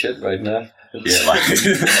beat the shit right now. Yeah,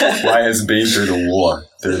 mine has been through the war.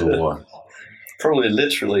 Probably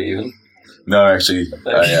literally even. No, actually,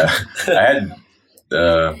 I had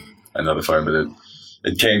another phone, but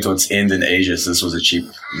it came to its end in Asia, so this was a cheap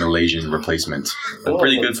Malaysian replacement. But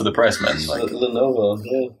pretty good for the price, man. Like, Lenovo,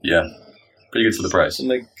 yeah. yeah, pretty good for the price. They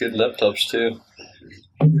make good laptops too.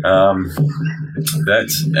 That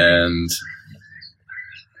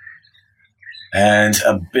and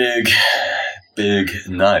a big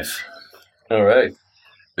knife All right.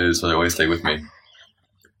 is what I always take with me.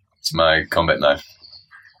 It's my combat knife,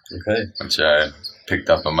 Okay. which I picked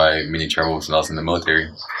up on my mini travels when I was in the military.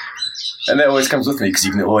 And that always comes with me because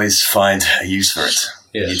you can always find a use for it.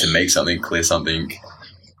 Yeah. You need to make something, clear something,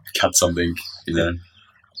 cut something, Yeah.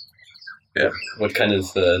 What kind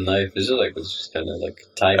of knife is it? Like it's just kind of like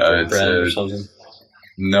type or It's brand or something?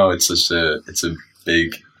 No, it's a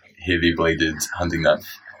big, heavy bladed hunting knife,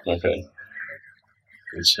 Okay.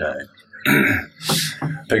 which I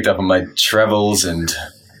picked up on my travels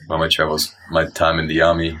my time in the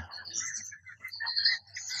army.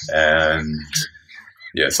 And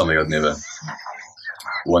yeah, it's something I'd never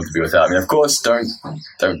want to be without. I mean, of course, don't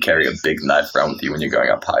carry a big knife around with you when you're going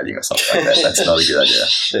up hiding or something like that. That's not a good idea.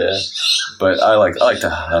 Yeah. But I like to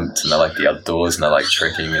hunt, and I like the outdoors, and I like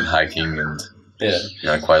trekking and hiking, and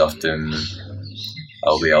Yeah. quite often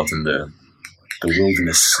I'll be out in the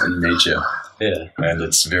wilderness and nature, Yeah. and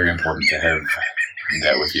it's very important to have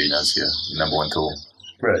that with you. It's your number one tool.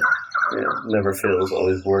 Right. Yeah. Never fails.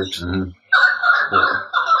 Always works. Mm-hmm. Yeah.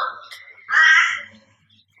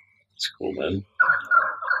 It's cool, man.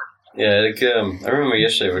 Yeah, like I remember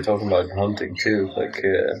yesterday we were talking about hunting too. Like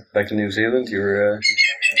back in New Zealand, you were.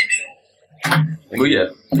 Well, yeah,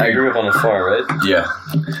 I grew up on a farm, right? yeah.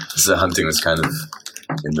 So hunting was kind of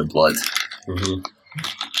in the blood, Mm-hmm.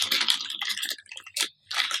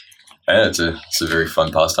 and it's a very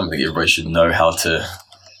fun pastime. I think everybody should know how to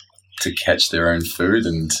catch their own food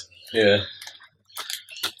and Yeah.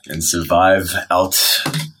 survive out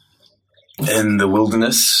in the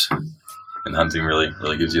wilderness. And hunting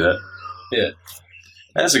really gives you that. Yeah.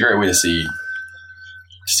 And it's a great way to see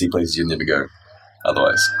places you'd never go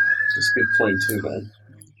otherwise. That's a good point too, man.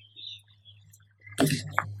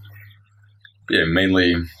 Yeah,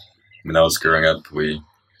 mainly when I was growing up, we'd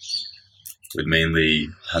mainly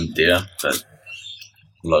hunt deer, but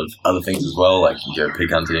a lot of other things as well, like you go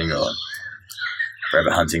pig hunting or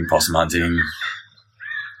rabbit hunting, possum hunting.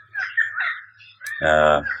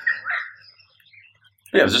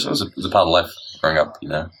 Yeah, it was a part of life growing up,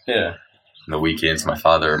 Yeah. On the weekends, my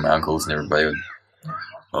father and my uncles and everybody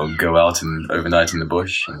would go out and overnight in the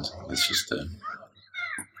bush, and it's just a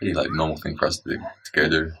pretty normal thing for us to go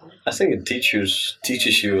do. I think it teaches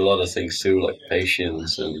you a lot of things too, like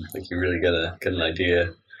patience, and like you really get an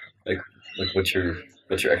idea, like what you're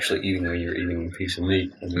actually eating when you're eating a piece of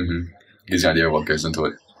meat. I mean, gives you an idea of what goes into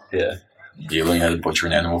it. Yeah. You learn how to butcher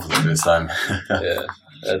an animal for the first time. Yeah.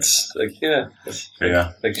 That's like, yeah.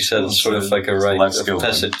 Yeah. Like you said, it's sort of like a rite life of skill,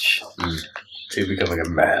 passage to becoming a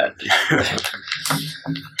man.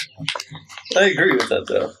 I agree with that,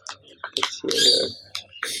 though.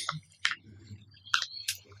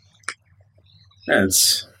 Yeah,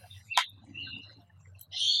 it's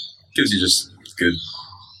gives you just good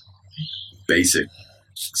basic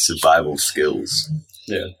survival skills.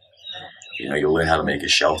 Yeah. You know, you'll learn how to make a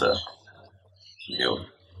shelter. You'll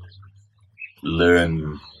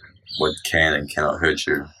learn what can and cannot hurt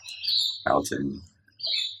you out in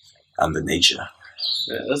under nature.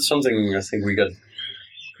 Yeah, that's something I think we got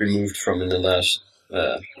removed from in the last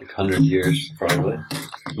 100 years, probably.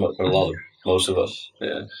 Most of us.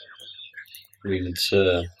 Yeah. I mean, it's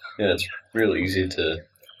real easy to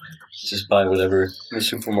just buy whatever in the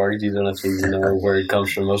supermarket. You don't have to even know where it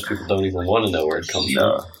comes from. Most people don't even want to know where it comes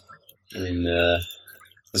from. I mean,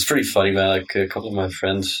 it's pretty funny, man. Like a couple of my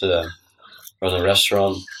friends run a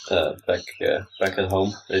restaurant back at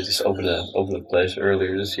home. They just opened a place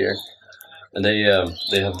earlier this year, and they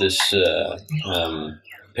have this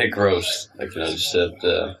pig roast, like just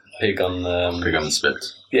the pig on the spit.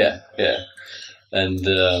 Yeah, and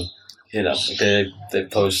they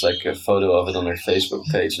post like a photo of it on their Facebook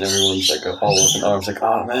page, and everyone's like all up in arms, like,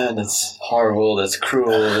 "Oh man, that's horrible, that's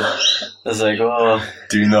cruel." It's like, oh,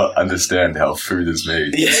 do you not understand how food is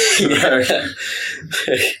made? Yeah.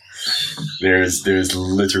 There's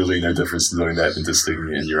literally no difference to doing that than just sticking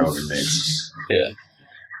it in your oven, mate.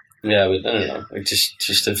 Yeah, but I don't know, like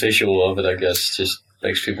just the visual of it, I guess, just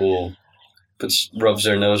makes people rubs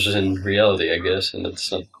their noses in reality, I guess, and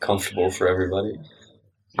it's not comfortable for everybody.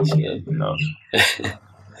 No.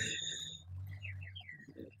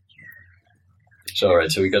 So all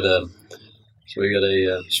right, so we got a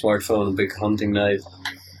smartphone, a big hunting knife,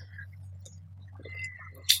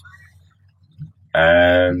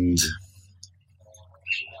 and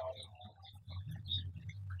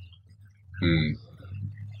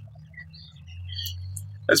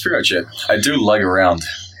that's pretty much it. I do lug around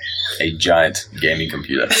a giant gaming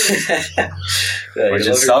computer, which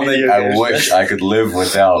is something I wish I could live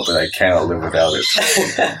without, but I cannot live without it.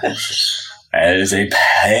 And it is a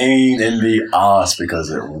pain in the ass because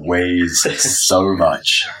it weighs so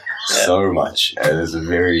much. So much. And it's a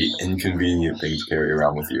very inconvenient thing to carry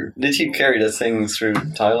around with you. Did you carry that thing through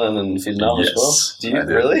Thailand and Vietnam as well? Do you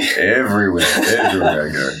really? Everywhere I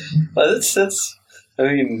go. Well, that's. I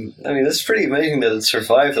mean, that's pretty amazing that it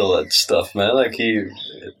survived all that stuff, man. Like it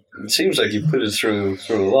seems like you put it through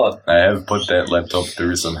a lot. I have put that laptop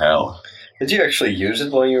through somehow. Did you actually use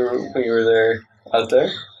it when you were there out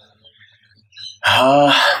there?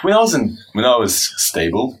 When I was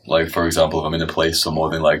stable, like for example, if I'm in a place for more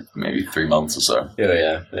than like maybe 3 months or so.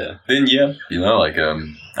 Yeah. Then like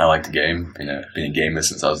I like to game. Been a gamer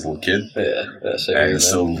since I was a little kid. Yeah. And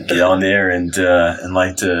still get on there and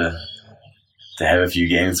like to have a few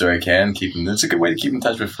games where I can keep them. It's a good way to keep in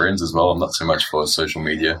touch with friends as well. I'm not so much for social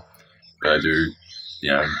media, but I do,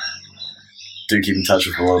 keep in touch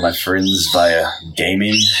with a lot of my friends via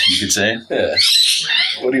gaming, you could say. Yeah.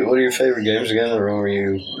 What are your favorite games again? Or were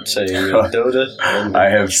you saying Dota? I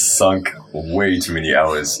have sunk way too many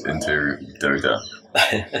hours into Dota.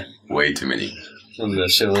 Way too many. And the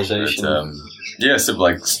Civilization. But, so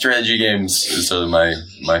like strategy games is sort of my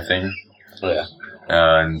thing. Oh, yeah.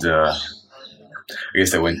 And I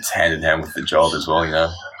guess that went hand in hand with the job as well,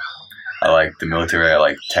 I like the military, I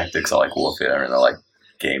like tactics, I like warfare, and I like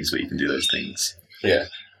games where you can do those things. Yeah.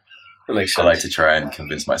 That makes sense. I like to try and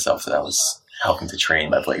convince myself that I was helping to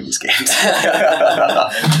train by playing these games.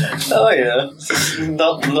 Oh, yeah.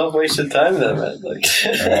 Not wasted time then, man. Like,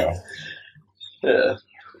 yeah.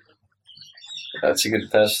 That's a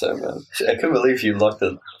good pastime, man. I can't believe you locked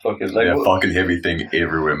that fucking... fucking heavy thing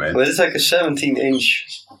everywhere, man. But it's like a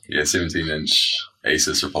 17-inch... Yeah, 17-inch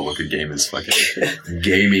Asus Republican Gamers fucking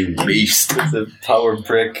gaming beast. The power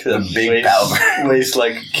brick that weighs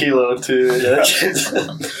like a kilo too.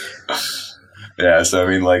 Yeah, so I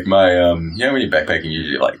mean, like my, when you're backpacking, you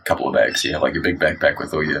usually like a couple of bags. You have like a big backpack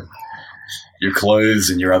with all your clothes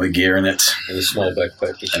and your other gear in it. And a small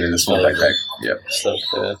backpack. And then a small backpack, Stuff,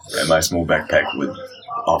 yeah. And my small backpack would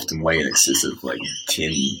often weigh in excess of like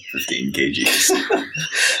 10, 15 kgs.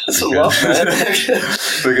 That's a lot, man.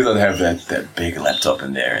 Because I'd have that big laptop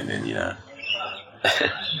in there and then, a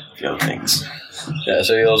few other things. Yeah,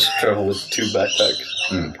 so you also travel with 2 backpacks.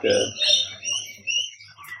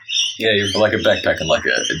 Yeah, you're like a backpack and like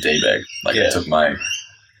a day bag. Like I took my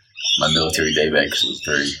military day bag because it was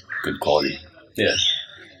very good quality. Yeah.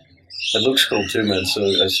 It looks cool too, man. So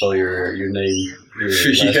I saw your name, your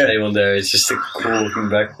last name on there. It's just a cool looking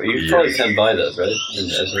back. You probably can't buy that, right?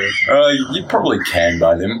 You probably can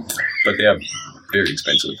buy them, but they are very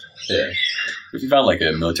expensive. Yeah. If you find like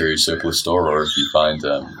a military surplus store, or if you find,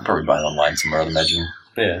 probably buy it online somewhere, I'd imagine.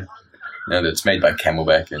 Yeah. You know, it's made by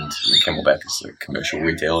Camelback, and Camelback is a commercial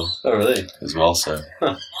retailer. Oh, really? As well, so.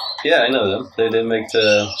 Huh. Yeah, I know them. They make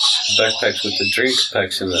the backpacks with the drink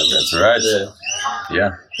packs in them. That's right.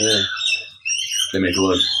 Yeah. They make a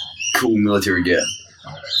lot of cool military gear.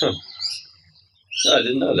 Huh. No, I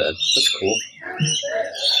didn't know that. That's cool.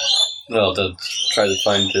 Well, to try to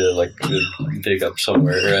find, dig up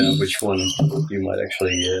somewhere which one you might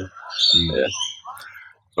actually, yeah.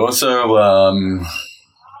 Also,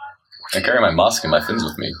 I carry my mask and my fins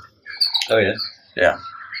with me. Oh, yeah? Yeah.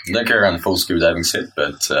 I don't carry around the full scuba diving set,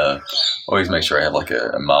 but always make sure I have like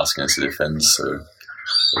a mask and a set of fins, so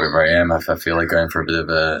wherever I am, if I feel like going for a bit of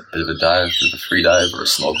a dive, a bit of a free dive or a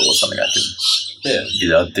snorkel or something, I can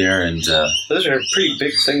get out there and... Those are pretty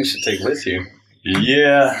big things to take with you.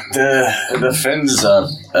 Yeah, the fins are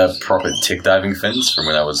proper tech diving fins from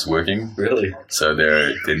when I was working. Really? So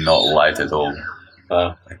they're not light at all.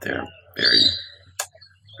 Wow. Like they're very,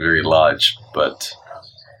 very large, but...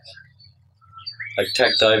 Like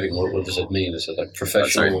tech diving, what does it mean? Is it like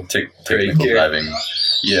professional? Technical gear? diving.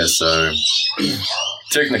 Yeah, so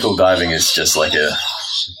technical diving is just like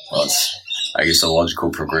it's, I guess, a logical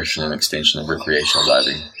progression and extension of recreational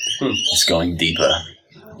diving. It's going deeper.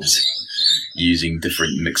 It's using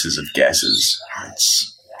different mixes of gases.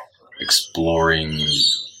 It's exploring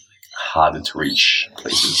harder to reach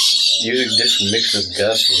places. Using different mixes of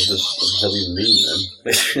gases, what does that even mean,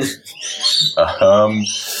 man?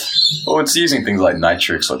 Well, it's using things like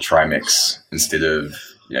nitrix or trimix instead of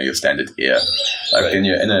your standard air. Like right. in the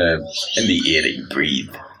air that you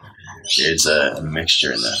breathe, there's a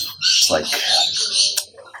mixture in there. It's like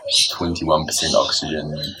 21%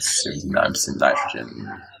 oxygen, 79% nitrogen.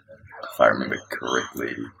 If I remember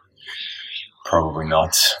correctly, probably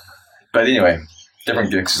not. But anyway,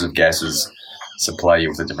 different mixes of gases supply you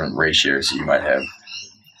with a different ratio, so you might have.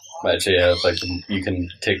 Right, so yeah, like you can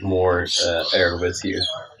take more air with you.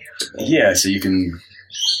 Yeah, so you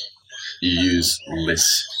use less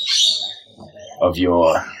of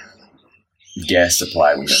your gas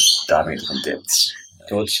supply when you're diving at different depths.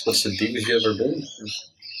 What's the deepest you ever been?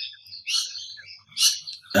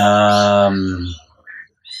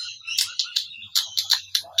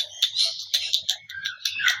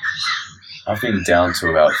 I've been down to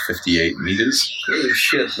about 58 meters. Holy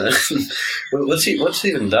shit, man! What's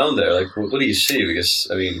even down there? Like, what do you see? Because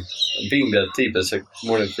I mean, being that deep, that's like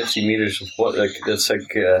more than 50 meters of what? Like that's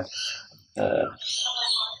like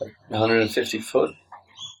 150 foot.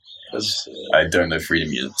 I don't know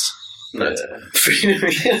freedom units. But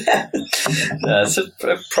it's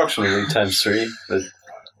approximately times 3. But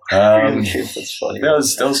that's funny. That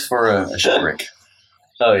was for a shipwreck.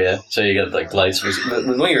 Oh yeah, so you got like lights. But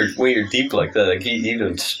when you're deep like that, like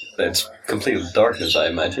even it's complete darkness, I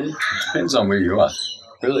imagine. Depends on where you are.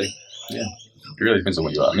 Really? Yeah, it really depends on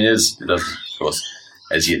where you are. I mean, it does, of course,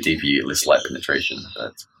 as you get deeper, you get less light penetration.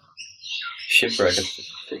 But shipwreck at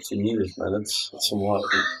 50 meters, man. That's some wild.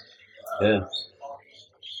 Yeah,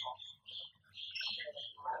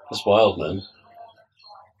 that's wild, man.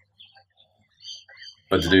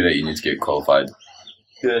 But to do that, you need to get qualified.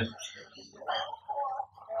 Yeah.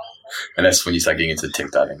 And that's when you start getting into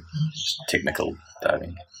technical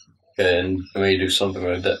diving. Okay, and when you do something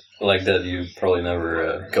like that, you probably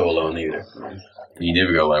never go alone either. You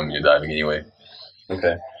never go alone when you're diving anyway.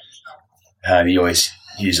 Okay. You always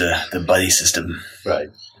use the buddy system.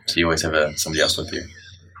 Right. So you always have somebody else with you.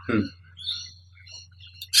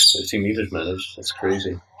 15 meters, man. That's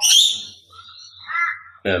crazy.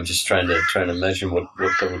 Yeah, I'm just trying to imagine what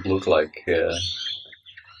that would look like.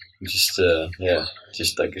 Just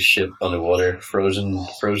like a ship underwater,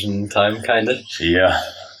 frozen time, kind of. Yeah.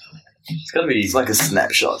 It's like a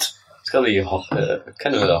snapshot. It's gotta be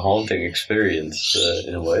kind of a haunting experience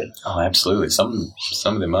in a way. Oh, absolutely. Some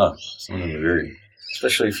of them are. Some of them are very.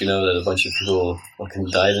 Especially if you know that a bunch of people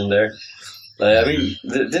fucking died in there. I mean,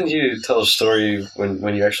 didn't you tell a story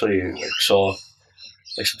when you actually saw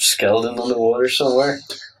like some skeleton underwater somewhere?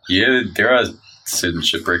 Yeah, there are certain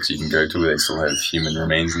shipwrecks you can go to where they still have human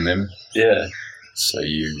remains in them. Yeah. So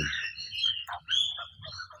you're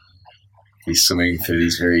swimming through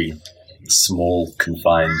these very small,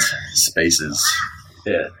 confined spaces.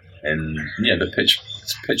 Yeah. And yeah,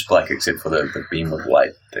 it's pitch black except for the beam of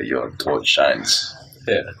light that your torch shines.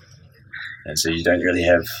 Yeah. And so you don't really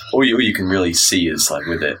have... All you can really see is like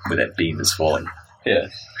where that beam is falling. Yeah.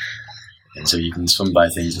 and so you can swim by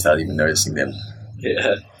things without even noticing them.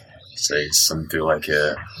 Yeah. So you swim through like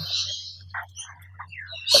a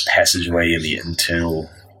passageway in the internal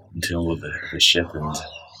of the ship and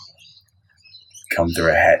come through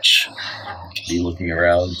a hatch. You can be looking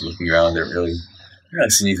around, don't really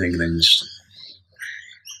see anything, and then just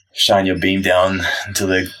shine your beam down into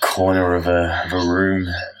the corner of a room,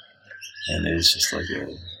 and there's just like a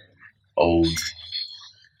old,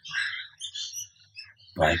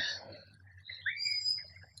 like,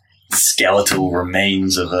 skeletal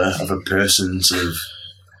remains of a person sort of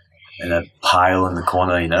in a pile in the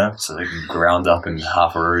corner, so they can ground up and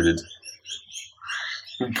half eroded.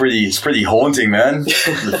 It's pretty haunting, man.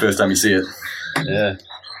 The first time you see it. Yeah.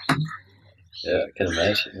 Yeah, I can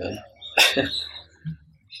imagine, man.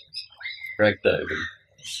 Wreck diving.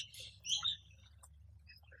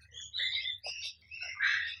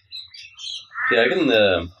 Yeah,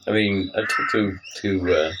 I talked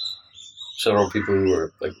to several people who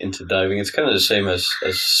are like into diving. It's kind of the same as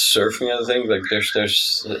surfing, I think. Like there's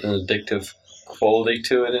an addictive quality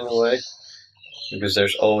to it in a way, because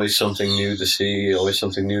there's always something new to see, always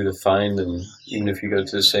something new to find, and even if you go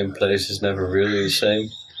to the same place, it's never really the same.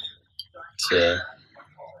 It's yeah.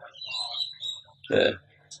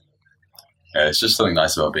 Yeah, it's just something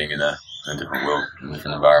nice about being in a different world, in a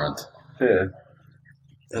different environment. Yeah,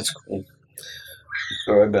 that's cool.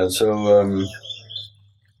 All right, Ben. So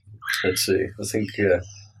let's see. I think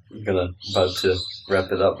I'm about to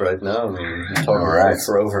wrap it up right now. I mean, we're talking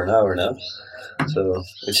for over an hour now, so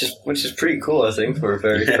which is pretty cool. I think for a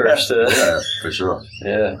very first. Yeah, for sure.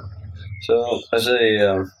 Yeah. So as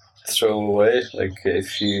a throwaway, like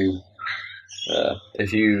if you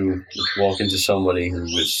walk into somebody who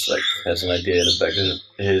was like has an idea in the back of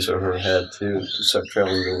his or her head to start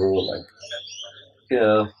traveling the world, like,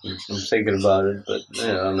 I'm thinking about it, but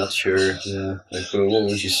I'm not sure. Yeah, like what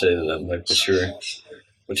would you say to them? Like,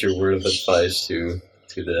 what's your word of advice to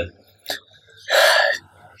the?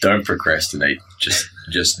 Don't procrastinate.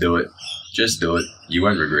 Just do it. Just do it. You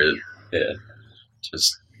won't regret it. Yeah.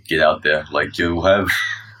 Just get out there. Like you'll have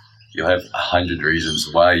 100 reasons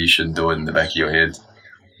why you shouldn't do it in the back of your head.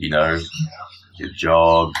 Your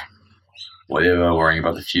job, whatever, worrying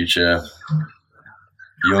about the future.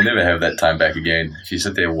 You'll never have that time back again. If you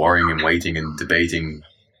sit there worrying and waiting and debating,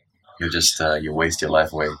 you'll waste your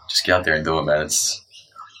life away. Just get out there and do it, man. It's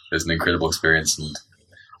an incredible experience and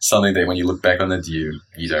something that when you look back on it, you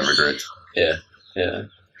don't regret. Yeah,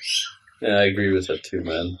 I agree with that too,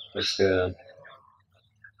 man. Like,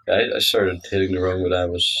 I started hitting the road when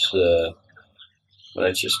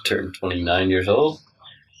I just turned 29 years old.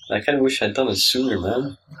 I kind of wish I'd done it sooner,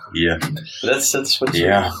 man. Yeah. That's what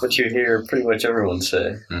you hear pretty much everyone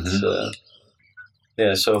say.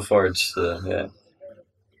 Mm-hmm. So far it's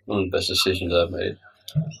one of the best decisions I've made.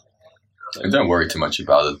 And don't worry too much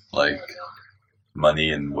about it, like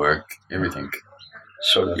money and work, everything.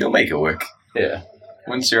 Sort of. You'll make it work. Yeah.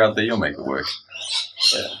 Once you're out there, you'll make it work.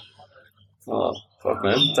 Yeah. Oh, fuck,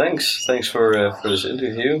 man. Thanks for this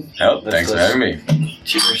interview. Thanks for having me.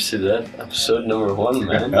 Cheers to that. Episode number 1,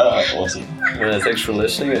 man. Awesome. Thanks for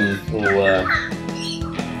listening, and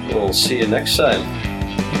we'll see you next time.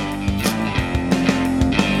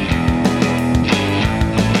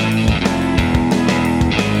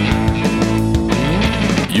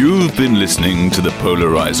 You've been listening to the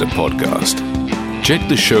Polarizer Podcast. Check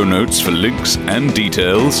the show notes for links and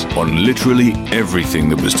details on literally everything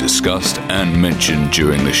that was discussed and mentioned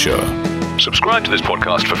during the show. Subscribe to this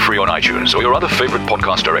podcast for free on iTunes or your other favorite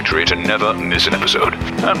podcast directory to never miss an episode.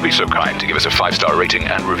 And be so kind to give us a 5-star rating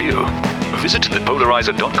and review. Visit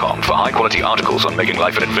thepolarizer.com for high-quality articles on making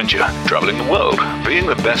life an adventure, traveling the world, being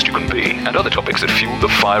the best you can be, and other topics that fuel the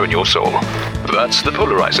fire in your soul. That's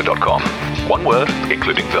thepolarizer.com. One word,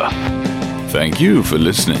 including the. Thank you for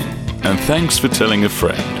listening, and thanks for telling a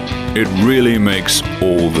friend. It really makes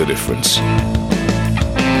all the difference.